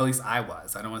kind of, at least I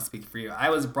don't want to speak for you, I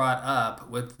was brought up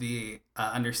with the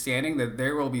understanding that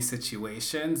there will be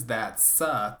situations that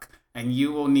suck and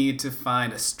you will need to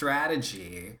find a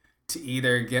strategy to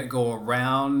either go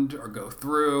around or go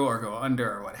through or go under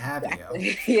or what have you.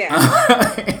 exactly.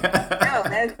 Yeah. No,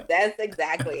 that's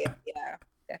exactly it. Yeah,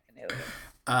 definitely.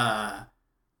 uh,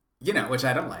 which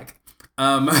I don't like.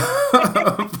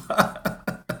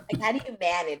 Like, how do you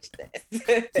manage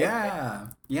this? yeah.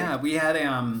 We had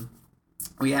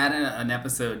an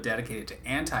episode dedicated to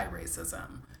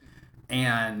anti-racism,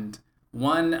 and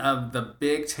one of the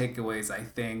big takeaways I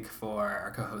think for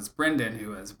our co-host Brendan,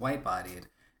 who is white-bodied,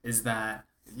 is that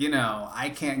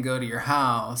I can't go to your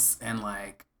house and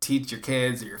like teach your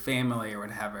kids or your family or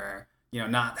whatever,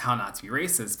 not how not to be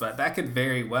racist, but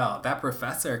that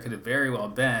professor could have very well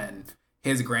been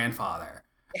his grandfather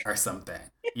or something,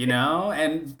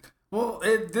 and well,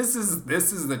 this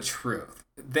is the truth.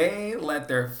 They let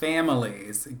their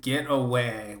families get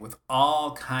away with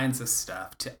all kinds of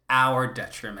stuff to our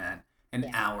detriment and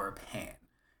Yeah, our pain.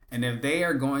 And if they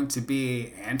are going to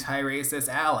be anti-racist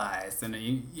allies, then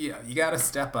you got to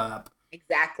step up.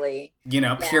 exactly.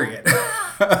 Yeah. Period.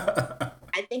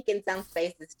 I think in some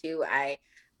spaces too, I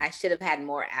should have had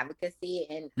more advocacy,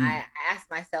 and I Mm,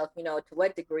 asked myself, to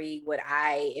what degree would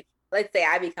if let's say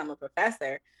I become a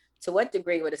professor, to what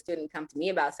degree would a student come to me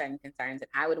about certain concerns, and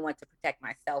I would want to protect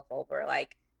myself over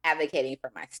like advocating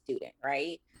for my student,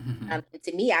 right? mhm.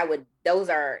 To me, those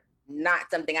are not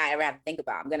something I ever have to think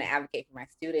about. I'm going to advocate for my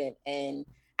student, and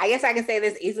I guess I can say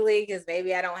this easily because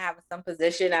maybe I don't have some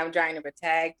position I'm trying to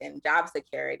protect and job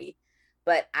security,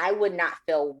 but I would not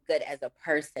feel good as a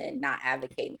person not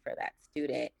advocating for that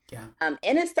student Yeah.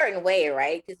 in a certain way,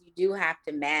 right? Because you do have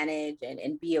to manage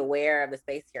and be aware of the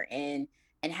space you're in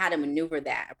and how to maneuver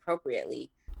that appropriately.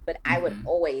 But I would Hmm.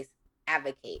 always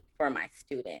advocate for my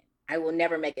student. I will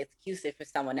never make excuses for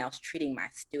someone else treating my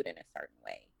student a certain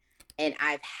way. And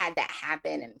I've had that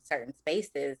happen in certain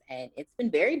spaces, and it's been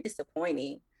very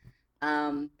disappointing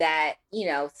that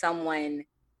someone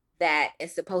that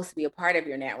is supposed to be a part of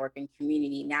your network and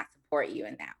community not support you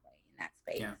in that way, in that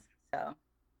space. Yeah. So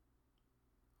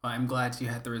Well, I'm glad you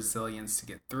had the resilience to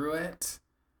get through it.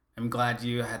 I'm glad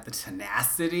you had the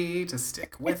tenacity to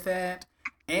stick with it.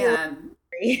 And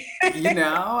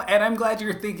and I'm glad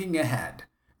you're thinking ahead,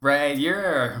 right?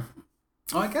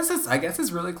 I guess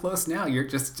it's really close now. You're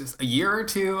just a year or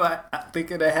two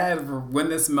thinking ahead for when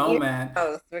this moment.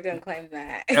 most, we're gonna claim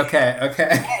that. Okay, okay.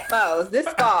 At most, this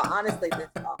fall, honestly, this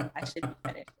fall, I should be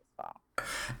finished this fall.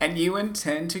 And you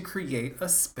intend to create a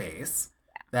space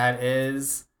that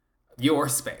is your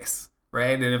space,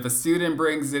 right? And if a student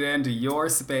brings it into your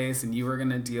space and you are going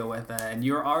to deal with it, and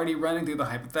you're already running through the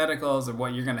hypotheticals of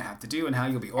what you're going to have to do and how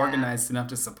you'll be Yeah. organized enough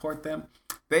to support them,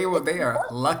 they are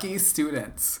lucky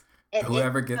students, And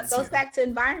whoever it gets goes you. back to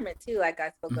environment too, like I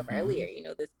spoke of Hmm. earlier.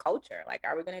 This culture. Like,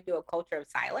 are we going to do a culture of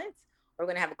silence, or are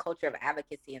we going to have a culture of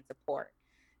advocacy and support,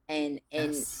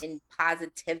 Yes. and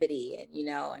positivity, and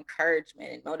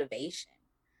encouragement and motivation,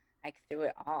 like through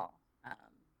it all. Um,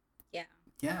 yeah.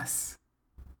 Yes.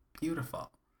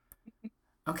 Beautiful.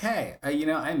 Okay.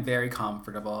 I'm very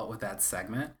comfortable with that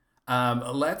segment.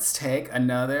 Let's take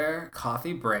another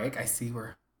coffee break. I see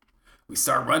we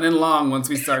start running long once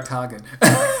we start talking.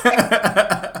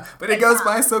 But it Like, goes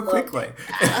by so well, quickly.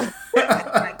 I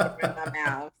can run my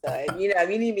mouth. So if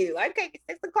you need me to, like, okay,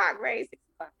 6 o'clock, Ray, 6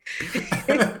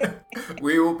 o'clock.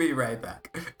 We will be right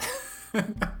back.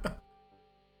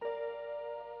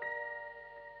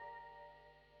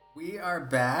 We are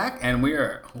back and we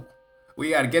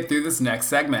got to get through this next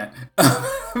segment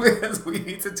because we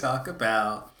need to talk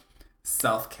about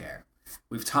self-care.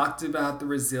 We've talked about the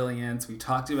resilience, we've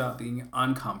talked about being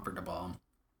uncomfortable.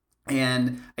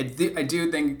 And I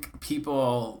do think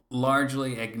people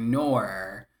largely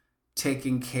ignore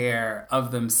taking care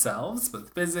of themselves,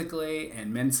 both physically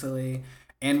and mentally.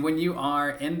 And when you are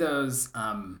in those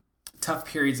tough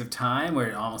periods of time where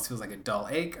it almost feels like a dull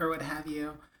ache or what have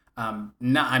you, I'm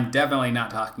definitely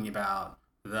not talking about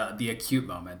the acute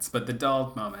moments, but the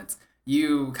dull moments.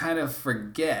 You kind of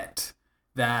forget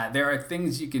that there are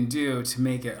things you can do to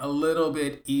make it a little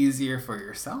bit easier for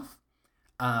yourself.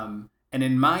 And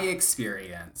in my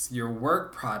experience, your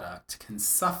work product can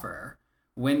suffer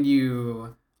when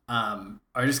you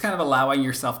are just kind of allowing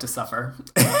yourself to suffer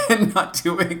and not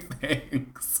doing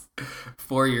things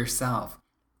for yourself.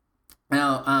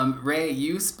 Now, Ray,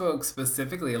 you spoke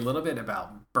specifically a little bit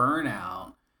about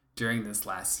burnout during this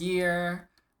last year.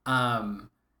 Um,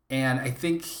 and I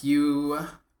think you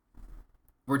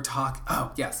were talking,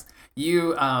 oh, yes.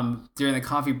 You, during the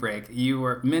coffee break, you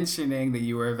were mentioning that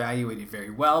you were evaluated very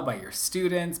well by your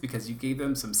students because you gave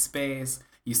them some space.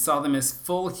 You saw them as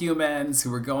full humans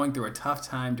who were going through a tough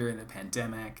time during the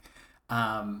pandemic.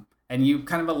 And you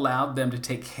kind of allowed them to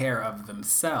take care of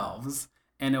themselves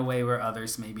in a way where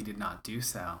others maybe did not do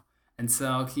so. And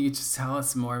so, can you just tell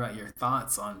us more about your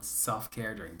thoughts on self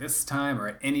care during this time or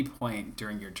at any point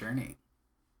during your journey?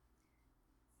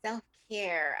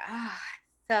 Self-care.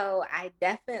 So I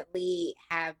definitely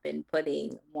have been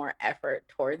putting more effort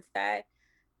towards that,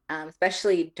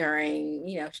 especially during,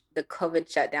 the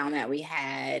COVID shutdown that we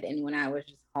had and when I was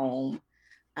just home.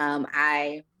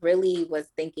 I really was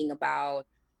thinking about,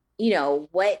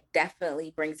 what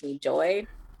definitely brings me joy.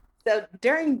 So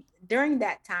during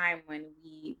that time when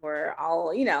we were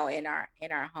all, in our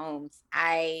homes,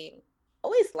 I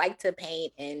always liked to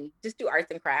paint and just do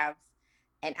arts and crafts.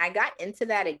 And I got into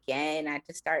that again. I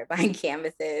just started buying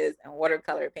canvases and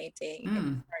watercolor painting and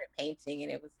Mm, started painting,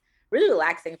 and it was really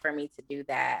relaxing for me to do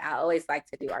that. I always like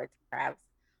to do arts and crafts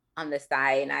on the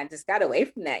side, and I just got away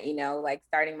from that, like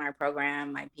starting my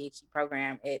program, my PhD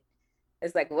program.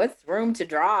 It's like, what's room to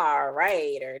draw or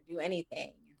write or do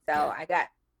anything? So yeah. I got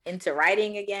into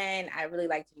writing again. I really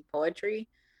like to do poetry.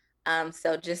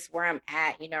 So just where I'm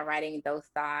at, writing those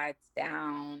thoughts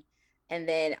down, and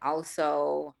then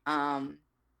also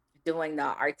doing the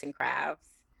arts and crafts.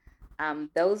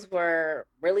 Those were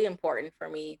really important for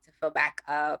me to fill back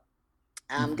up.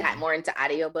 Got Hmm. more into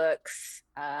audiobooks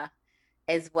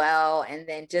as well, and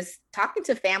then just talking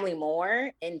to family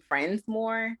more and friends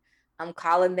more.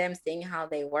 Calling them, seeing how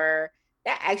they were.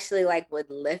 That actually like would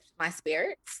lift my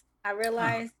spirits. I Huh.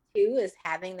 realized too is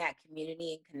having that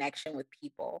community and connection with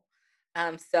people.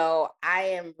 So I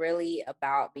am really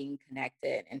about being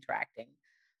connected, interacting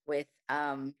with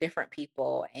different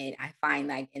people, and I find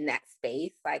like in that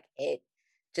space, like it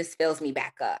just fills me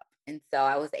back up. And so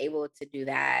I was able to do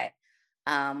that,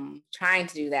 trying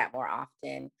to do that more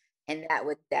often. And that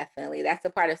would definitely, that's a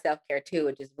part of self-care too,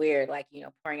 which is weird, like,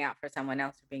 pouring out for someone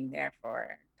else or being there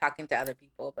for talking to other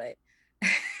people, but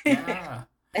Yeah.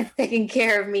 that's taking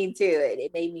care of me too.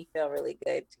 It made me feel really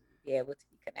good to be able to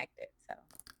be connected. So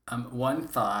One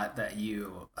thought that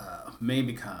you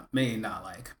may not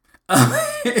like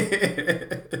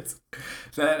is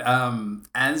that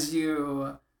as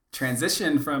you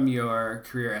transition from your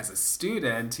career as a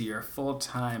student to your full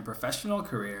time professional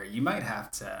career, you might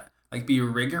have to like be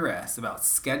rigorous about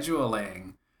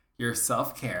scheduling your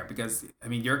self care because I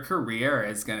mean your career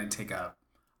is going to take up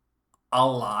a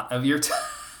lot of your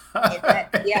and that,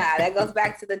 time. yeah, that goes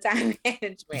back to the time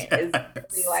management. Is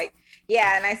really Yes. like,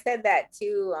 yeah, and I said that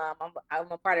too.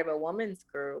 I'm a part of a women's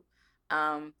group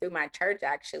through my church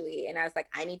actually, and I was like,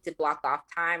 I need to block off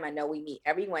time. I know we meet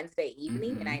every Wednesday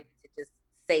evening, and I Hmm. need to just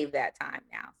save that time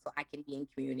now so I can be in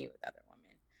community with other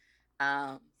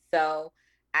women. So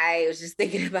I was just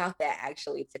thinking about that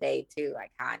actually today too,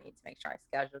 like how I need to make sure I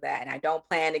schedule that, and I don't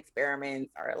plan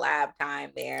experiments or lab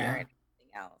time there Yeah. and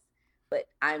everything else, but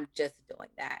I'm just doing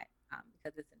that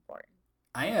because it's important.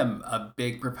 I am a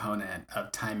big proponent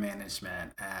of time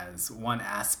management as one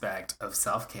aspect of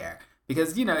self care.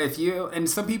 Because, you know, if you, and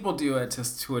some people do it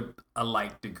just to a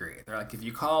light degree. They're like, if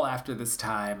you call after this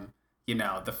time, you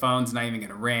know, the phone's not even going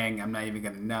to ring, I'm not even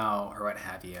going to know, or what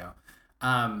have you.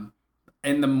 Um,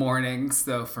 in the morning,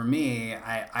 so for me,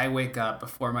 I wake up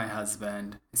before my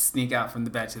husband, sneak out from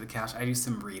the bed to the couch, I do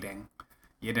some reading.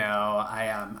 You know,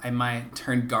 I might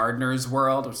turn Gardener's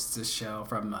World, which is a show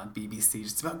from BBC,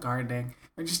 just about gardening,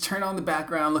 or just turn on the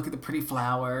background, look at the pretty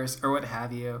flowers, or what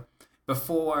have you,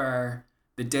 before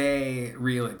the day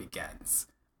really begins.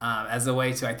 As a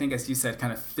way to, I think, as you said,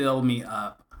 kind of fill me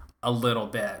up a little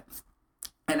bit.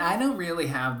 And I don't really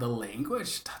have the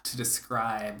language to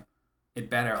describe it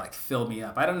better, like fill me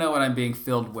up. I don't know what I'm being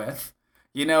filled with.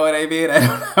 You know what I mean? I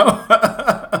don't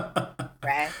know.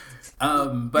 Rest.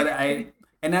 But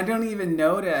and I don't even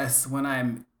notice when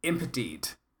I'm emptied,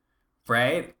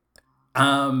 right?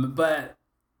 But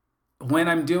when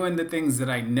I'm doing the things that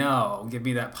I know give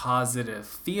me that positive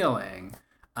feeling,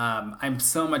 I'm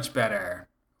so much better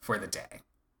for the day.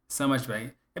 So much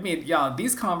better. I mean, y'all,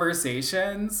 these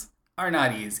conversations are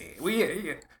not easy.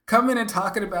 We coming and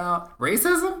talking about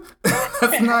racism?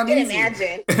 That's not easy. I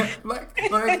can imagine.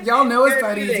 like y'all know it's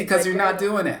not easy because you're not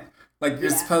doing it like you're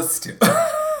supposed to.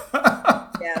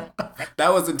 Yeah.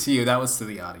 That wasn't to you. That was to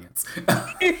the audience.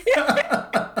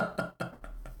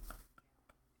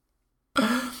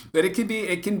 But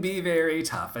it can be very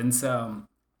tough. And so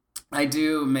I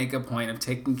do make a point of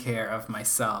taking care of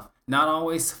myself. Not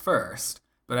always first,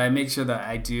 but I make sure that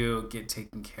I do get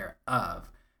taken care of.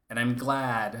 And I'm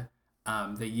glad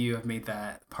that you have made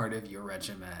that part of your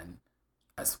regimen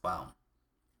as well.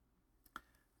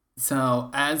 So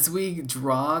as we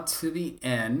draw to the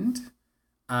end,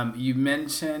 you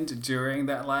mentioned during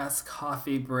that last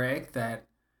coffee break that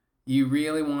you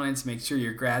really wanted to make sure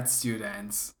your grad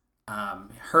students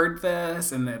heard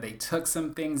this and that they took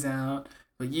some things out.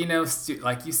 But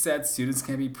like you said, students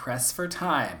can be pressed for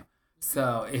time.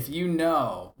 So if you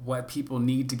know what people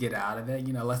need to get out of it,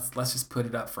 let's just put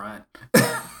it up front.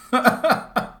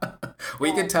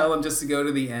 We can tell them just to go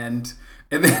to the end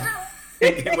and then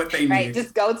get what they need. Right,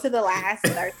 just go to the last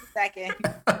 30 seconds.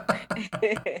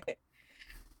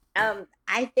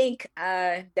 I think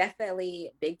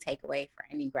definitely big takeaway for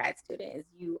any grad student is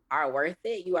you are worth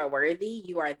it. You are worthy.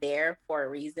 You are there for a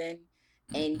reason,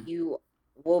 and you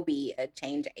will be a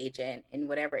change agent in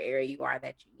whatever area you are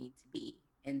that you need to be.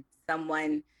 And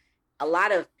a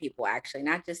lot of people actually,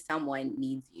 not just someone,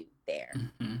 needs you there.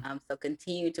 So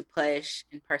continue to push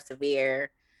and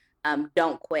persevere.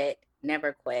 Don't quit,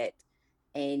 never quit,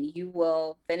 and you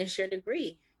will finish your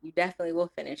degree. You definitely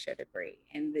will finish your degree.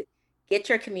 And get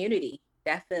your community.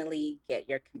 Definitely get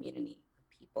your community of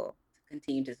people to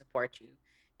continue to support you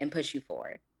and push you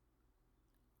forward.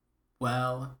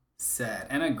 Well said.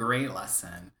 And a great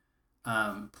lesson.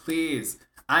 Please,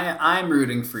 I'm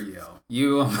rooting for you.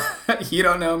 You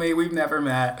don't know me. We've never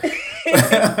met.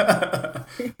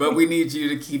 But we need you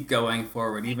to keep going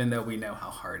forward, even though we know how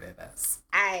hard it is.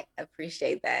 I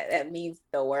appreciate that. That means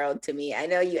the world to me. I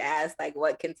know you asked,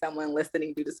 what can someone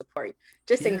listening do to support you?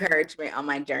 Just encouragement on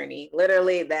my journey.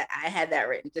 Literally, that I had that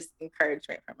written, just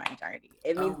encouragement for my journey.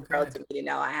 It means the world to me to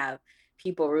know I have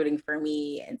people rooting for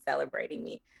me and celebrating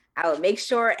me. I would make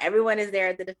sure everyone is there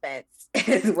at the defense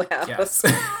as well. Yes.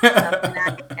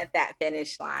 At that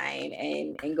finish line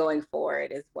and going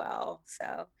forward as well.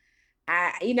 So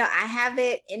I have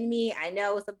it in me. I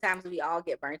know sometimes we all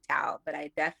get burnt out, but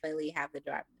I definitely have the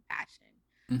drive and the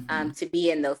passion to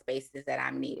be in those spaces that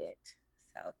I'm needed.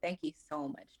 So thank you so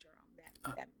much,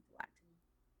 Jerome. That means a lot to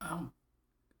me.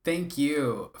 Thank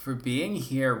you for being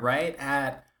here right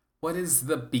at what is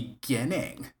the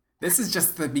beginning. This is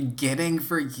just the beginning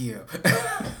for you.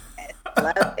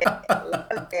 Love it.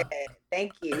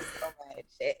 Thank you so much.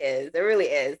 It is. It really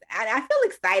is. And I feel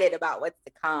excited about what's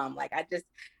to come. I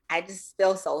just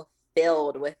feel so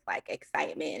filled with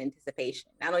excitement and anticipation.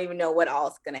 I don't even know what all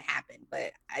is going to happen,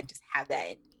 but I just have that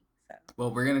in me. So.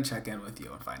 Well, we're going to check in with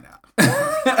you and find out.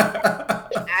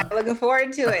 I'm looking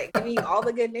forward to it. Give me all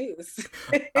the good news.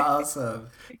 Awesome.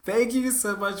 Thank you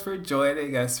so much for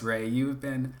joining us, Ray. You've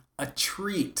been a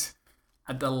treat,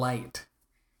 a delight.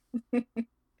 Thank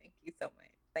you so much.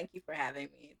 Thank you for having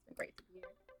me. It's been great to be here.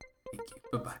 Thank you.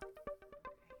 Bye-bye.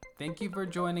 Thank you for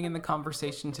joining in the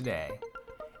conversation today.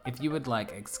 If you would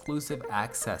like exclusive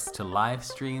access to live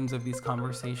streams of these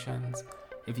conversations,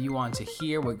 if you want to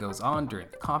hear what goes on during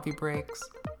the coffee breaks,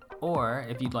 or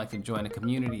if you'd like to join a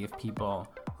community of people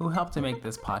who help to make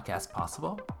this podcast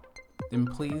possible, then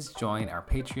please join our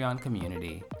Patreon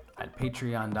community at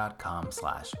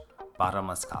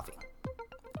patreon.com/bottomlesscoffee.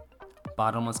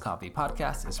 Bottomless Coffee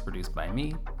Podcast is produced by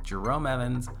me, Jerome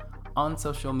Evans, on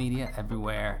social media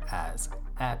everywhere as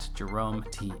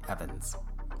 @JeromeTEvans.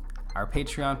 Our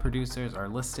Patreon producers are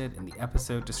listed in the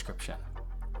episode description.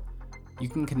 You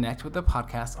can connect with the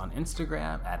podcast on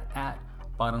Instagram at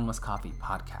Bottomless Coffee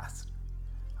Podcast.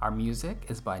 Our music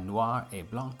is by Noir et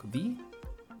Blanc V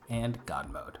and God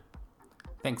Mode.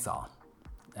 Thanks all,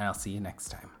 and I'll see you next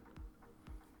time.